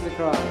 You chose the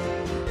cross.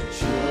 You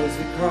chose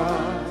the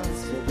cross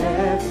with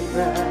every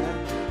breath,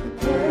 the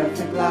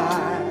perfect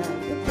life,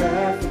 the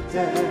perfect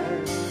death.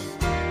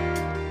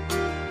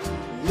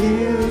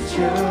 You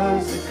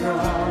chose the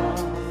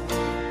cross,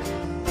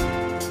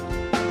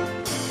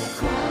 the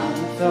crown of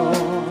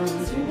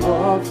thorns you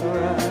wore for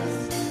us,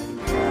 and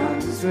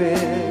crowned us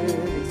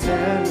with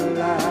eternal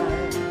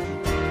life.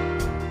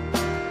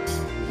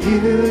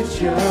 You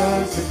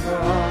chose the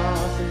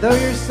cross, and though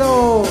your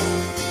soul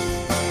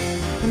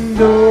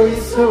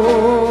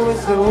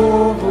is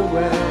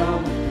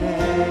overwhelmed with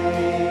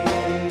pain,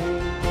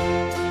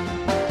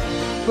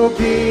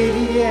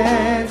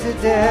 obedient to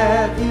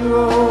death you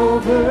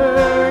overcame.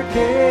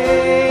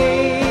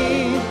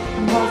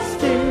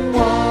 Lost in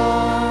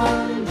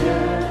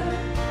wonder,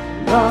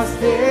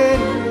 lost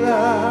in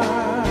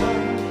love,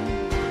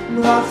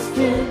 lost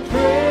in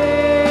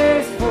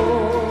praise forevermore,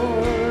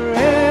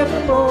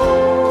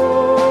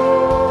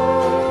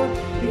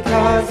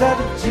 because of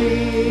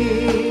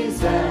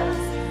Jesus'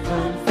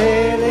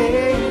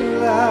 unfailing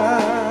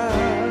love.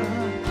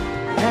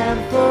 I am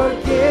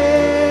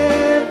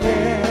forgiven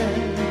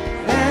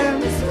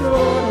and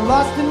restored.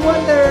 Lost in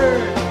wonder,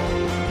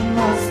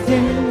 lost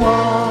in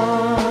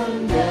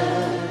wonder,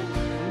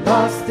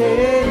 lost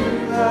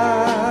in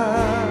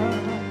love,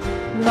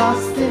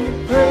 lost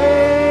in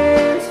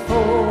praise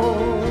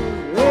forevermore,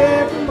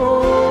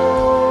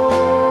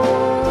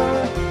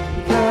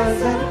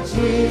 because of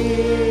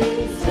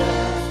Jesus'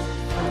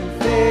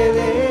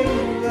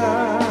 unfailing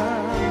love.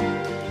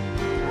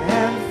 I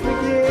am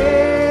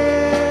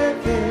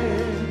forgiven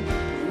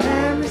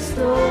and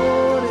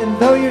restored. And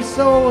though your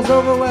soul was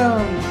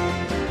overwhelmed,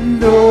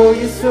 though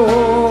your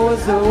soul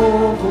was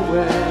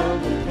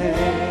overwhelmed with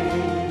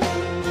pain,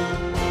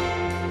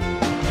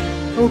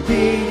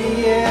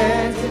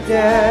 obedient to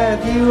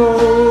death you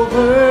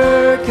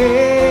overcame.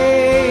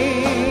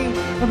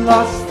 I'm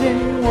lost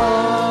in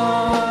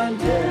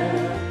wonder,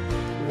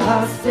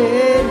 lost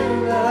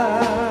in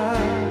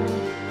love,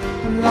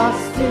 I'm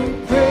lost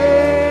in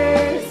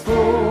praise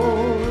forevermore,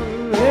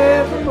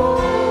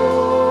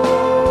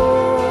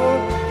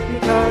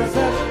 because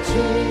of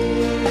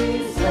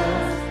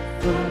Jesus'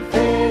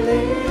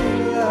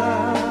 unfailing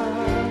love.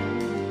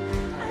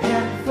 I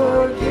am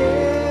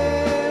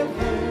forgiven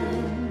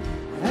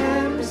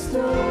and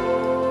restored.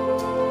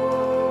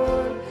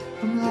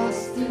 I'm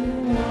lost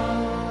in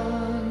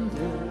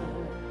wonder,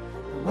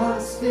 I'm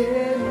lost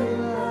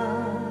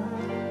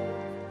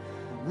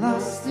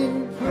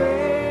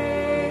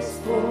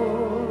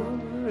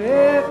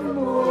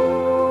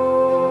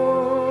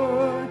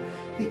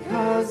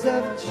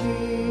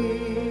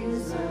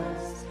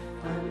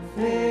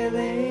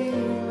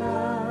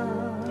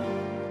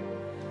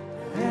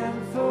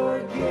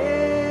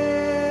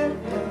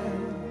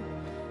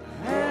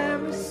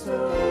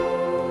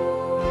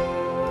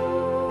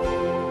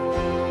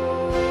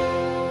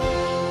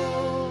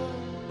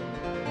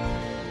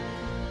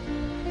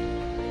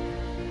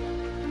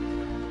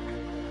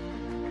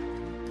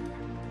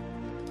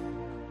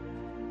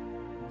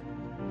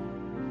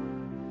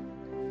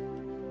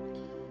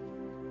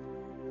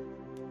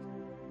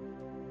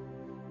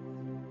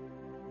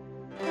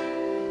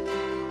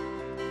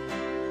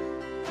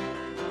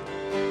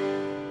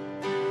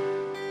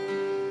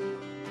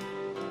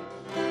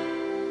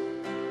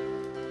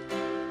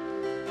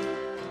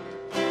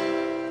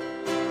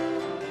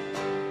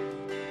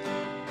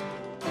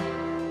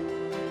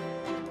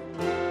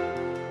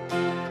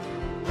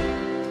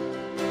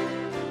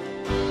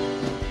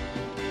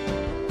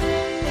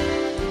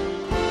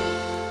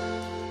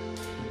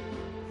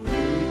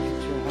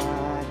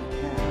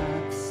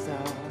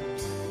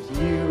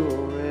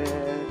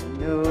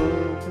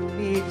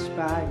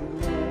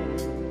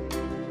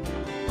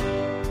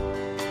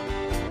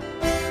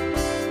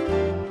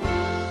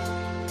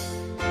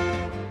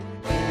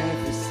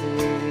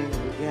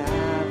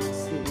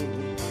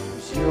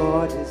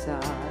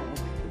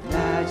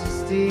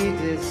majesty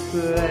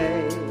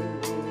display.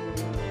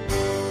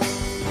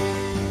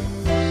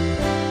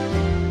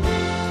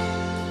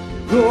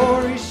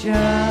 Glory shines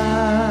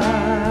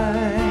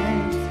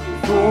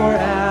before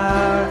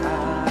our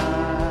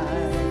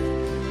eyes.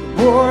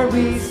 The more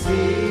we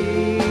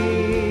see,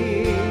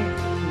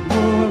 the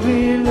more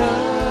we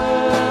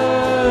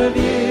love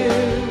you.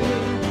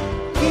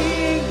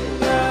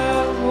 King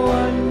of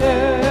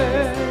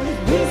wonders,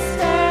 we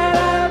stand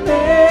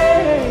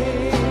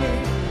amazed.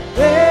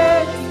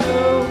 There's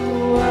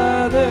no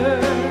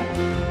other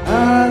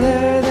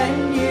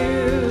than you.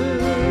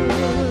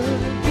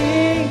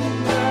 King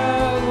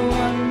of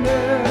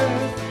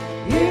wonders,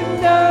 you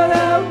know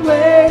the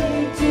way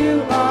to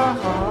our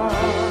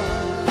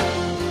heart.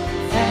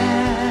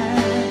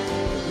 And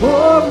the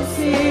more we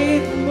see,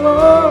 the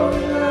more we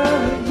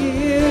love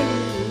you.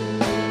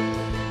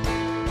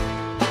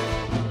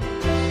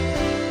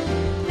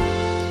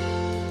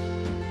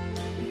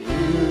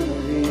 You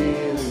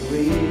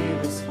really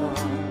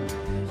respond.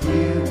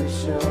 You have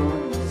shown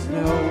there's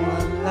no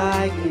one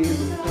like you,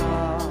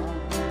 God.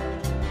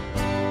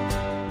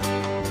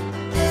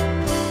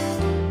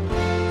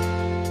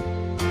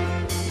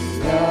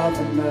 Love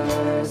and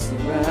mercy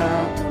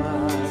welcome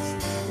us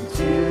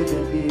into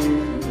the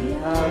beauty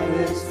of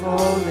this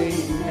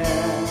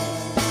holiness.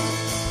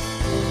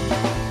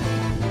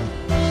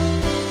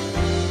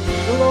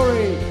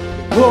 Glory,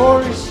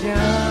 glory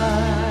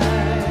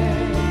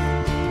shine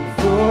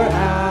before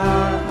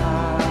our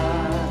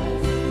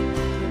eyes.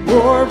 The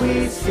more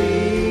we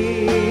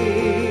see,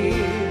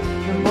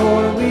 the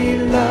more we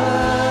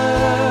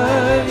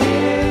love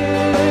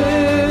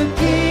you.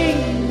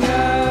 King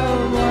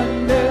of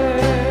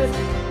wonders,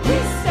 we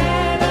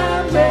stand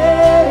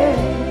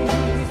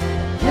amazed.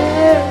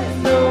 There's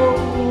no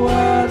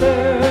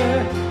other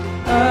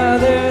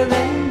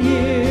than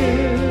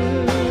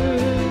you.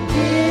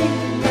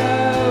 King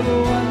of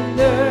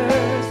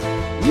wonders,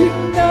 you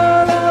know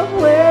the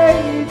way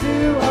to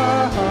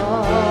our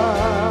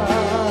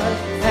heart.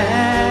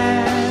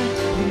 And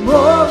the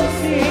more we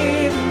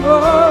see, the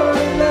more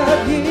we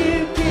love you.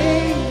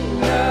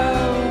 King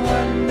of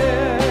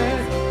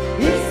wonders,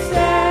 you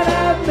stand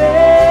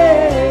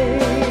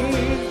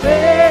amazed.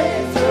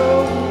 There's no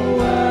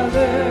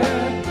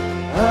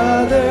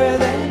other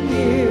than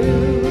you.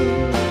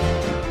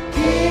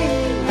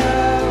 King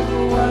of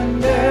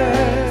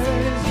wonders,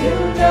 you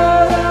know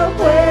the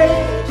way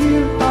to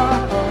our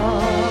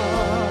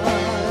heart.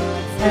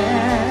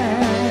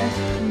 And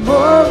the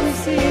more we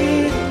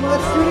see,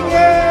 let's do it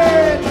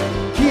again.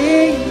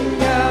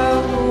 King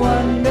of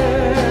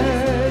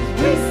wonders,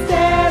 we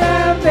stand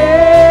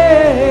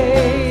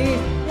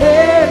amazed.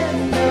 There's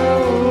no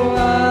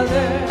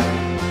other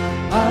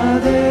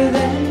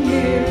than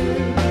you.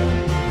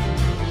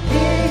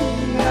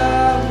 King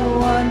of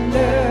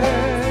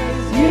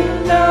wonders, you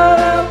know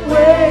the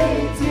way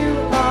to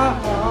our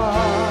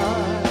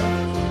heart.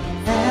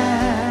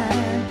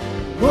 And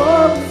the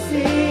more we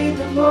see,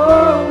 the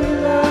more we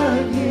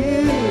love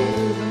you.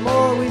 The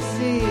more we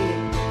see,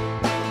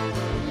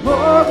 the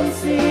more we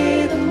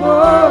see, the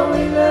more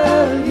we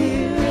love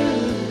you.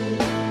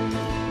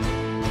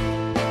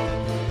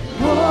 The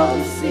more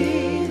we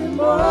see, the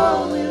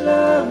more we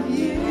love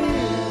you.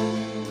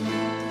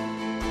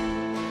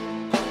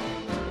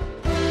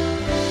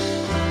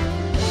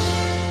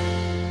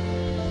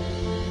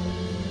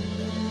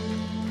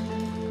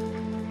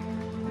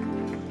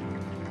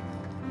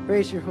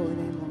 Praise your holy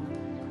name, Lord.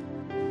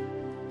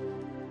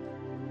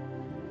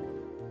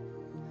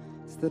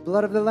 It's the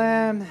blood of the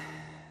Lamb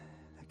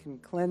that can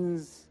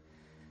cleanse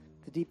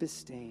the deepest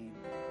stain.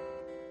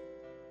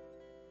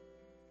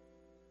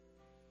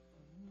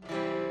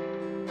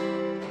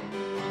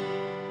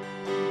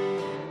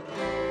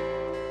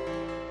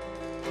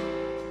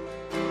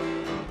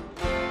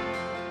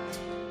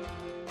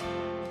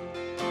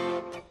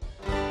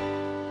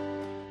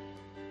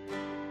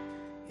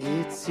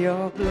 It's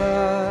your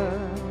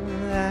blood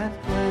that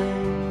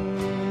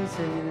cleanses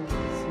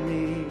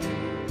me.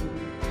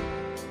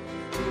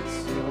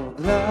 It's your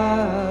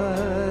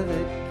blood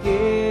that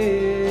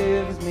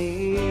gives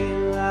me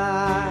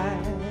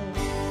life.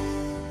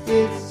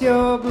 It's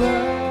your blood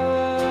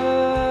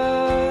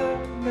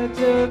that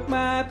took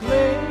my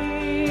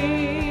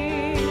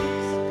place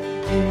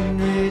in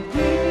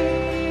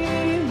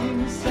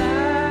redeeming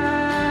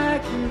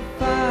sacrifice.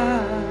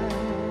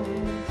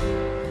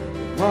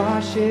 It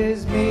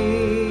washes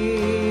me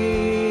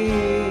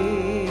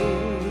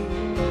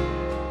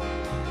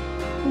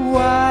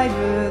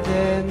whiter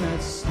than the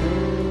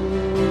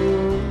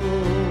snow,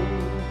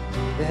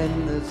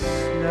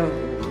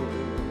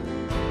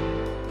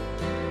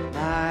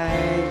 my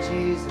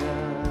Jesus,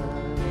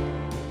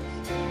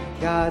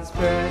 God's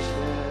precious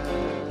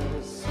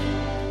Son.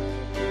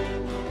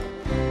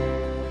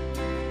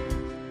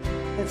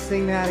 Let's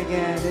sing that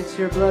again. It's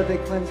your blood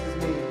that cleanses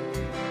me.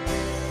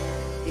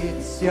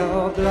 It's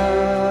your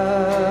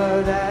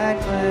blood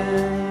that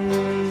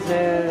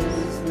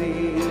cleanses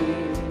me.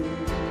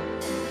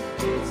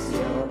 It's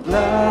your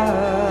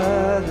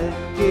blood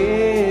that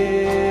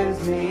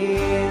gives me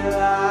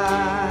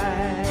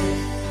life.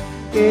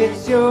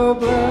 your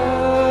blood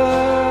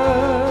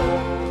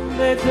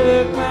that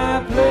took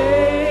my place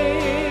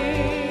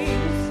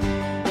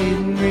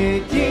in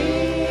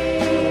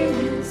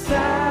redeeming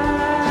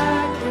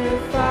sacrifice.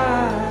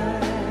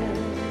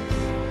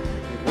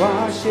 It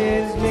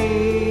washes me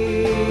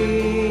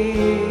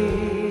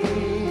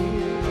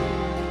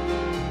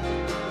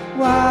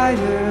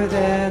whiter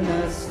than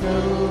the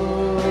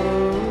snow,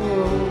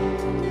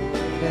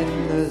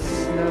 than the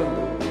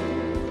snow.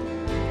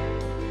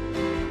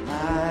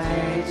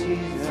 My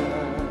Jesus,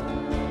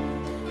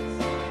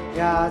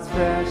 God's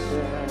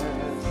precious.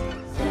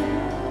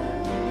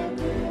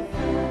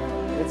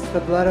 It's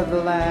the blood of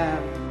the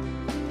Lamb.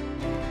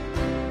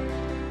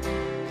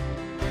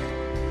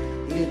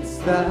 It's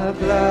the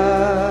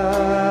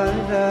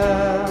blood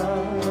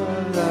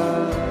of the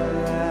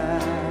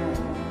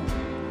Lamb.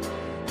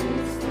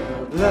 It's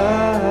the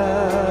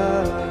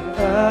blood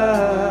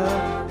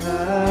of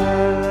the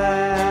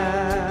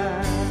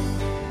Lamb.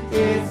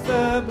 It's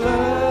the blood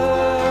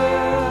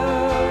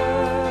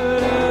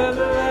of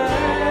the Lamb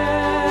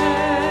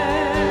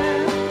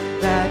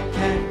that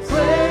can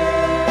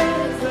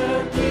cleanse the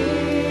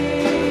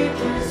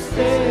deepest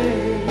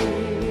stain,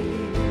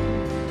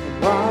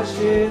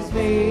 washes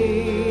me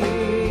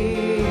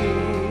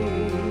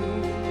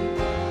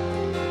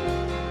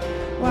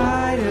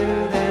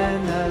whiter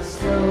than the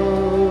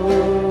snow,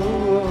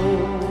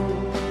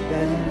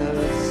 than the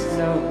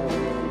snow.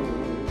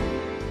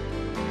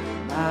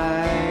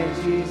 My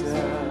Jesus,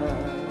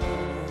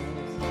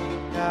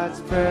 God's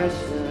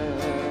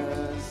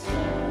precious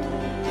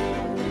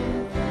Son.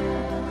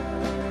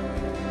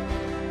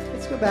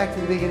 Let's go back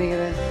to the beginning of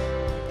this.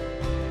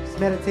 Just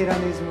meditate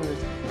on these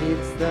words.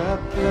 It's the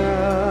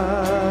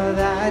blood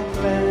that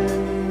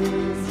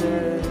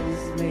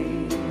cleanses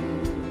me.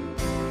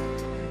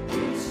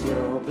 It's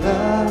your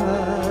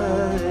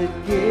blood that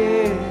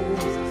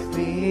gives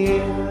me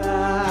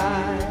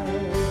life.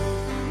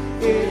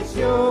 It's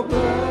your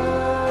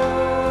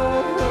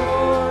blood,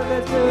 Lord,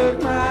 that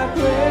took my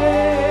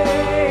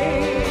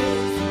place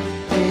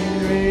in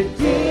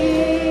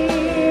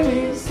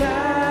redeeming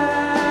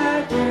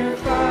sacrifice.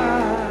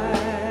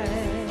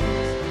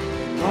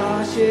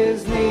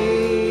 Washes me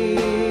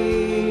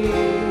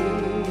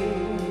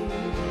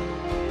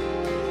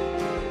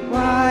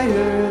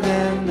whiter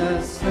than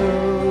the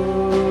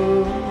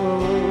snow,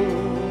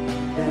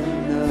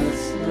 than the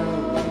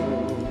snow.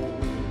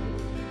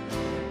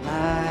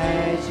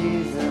 My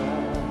Jesus,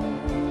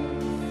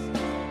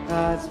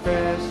 God's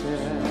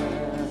precious.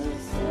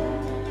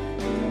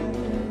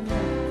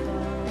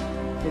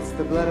 It's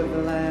the blood of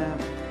the Lamb.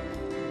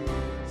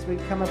 As we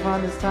come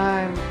upon this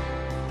time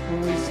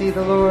when we see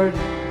the Lord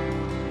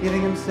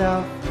giving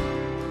himself,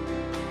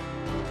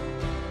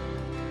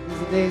 as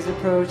the days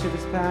approach of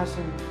his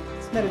passion,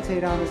 let's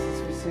meditate on this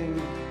as we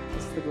sing.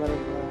 It's the blood of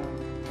the Lamb.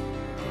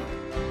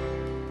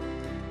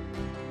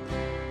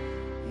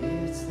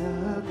 It's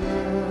the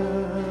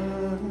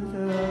blood of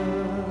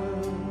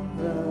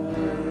the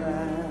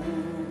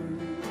Lamb.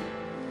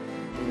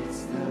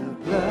 It's the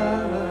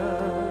blood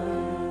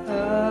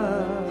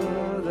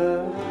of the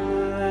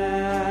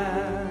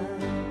Lamb.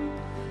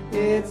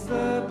 It's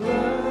the blood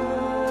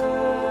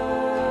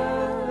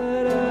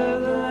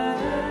of the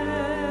Lamb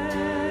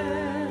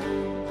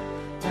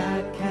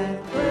that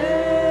can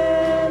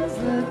cleanse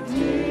the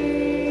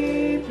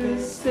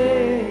deepest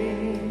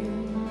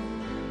stain,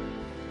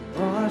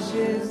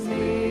 washes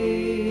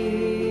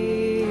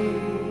me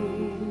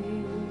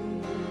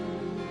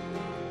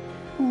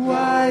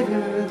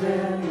whiter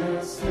than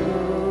the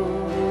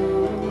snow,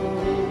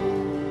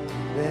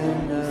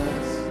 than the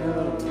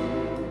snow.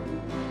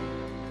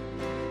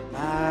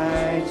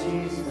 My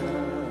Jesus,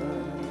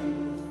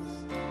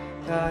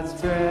 God's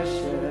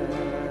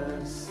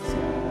precious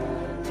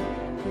Son.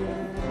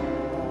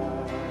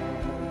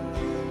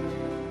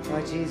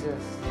 My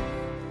Jesus,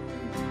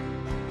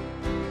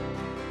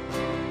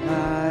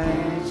 my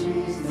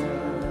Jesus,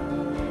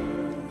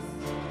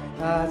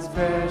 God's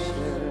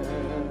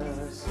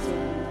precious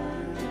Son.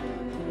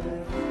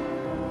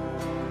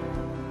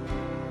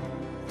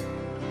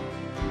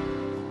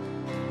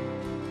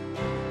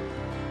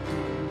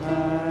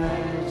 My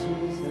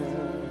Jesus,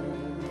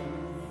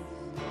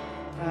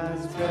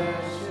 God's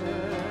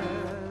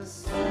precious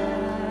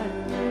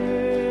sacrifice.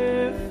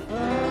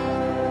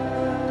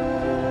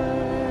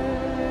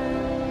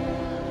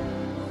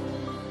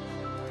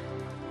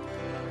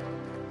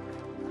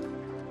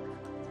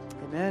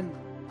 Amen.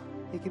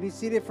 You can be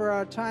seated for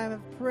our time of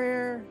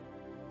prayer.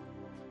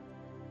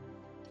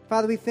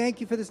 Father, we thank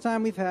you for this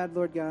time we've had,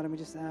 Lord God, and we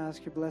just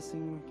ask your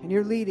blessing and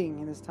your leading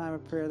in this time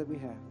of prayer that we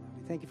have.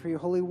 We thank you for your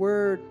holy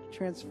word,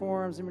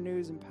 transforms and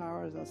renews and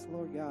empowers us,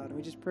 Lord God. And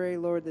we just pray,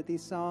 Lord, that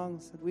these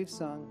songs that we've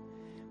sung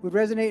would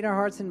resonate in our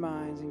hearts and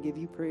minds and give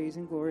you praise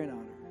and glory and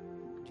honor.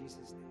 In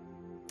Jesus' name.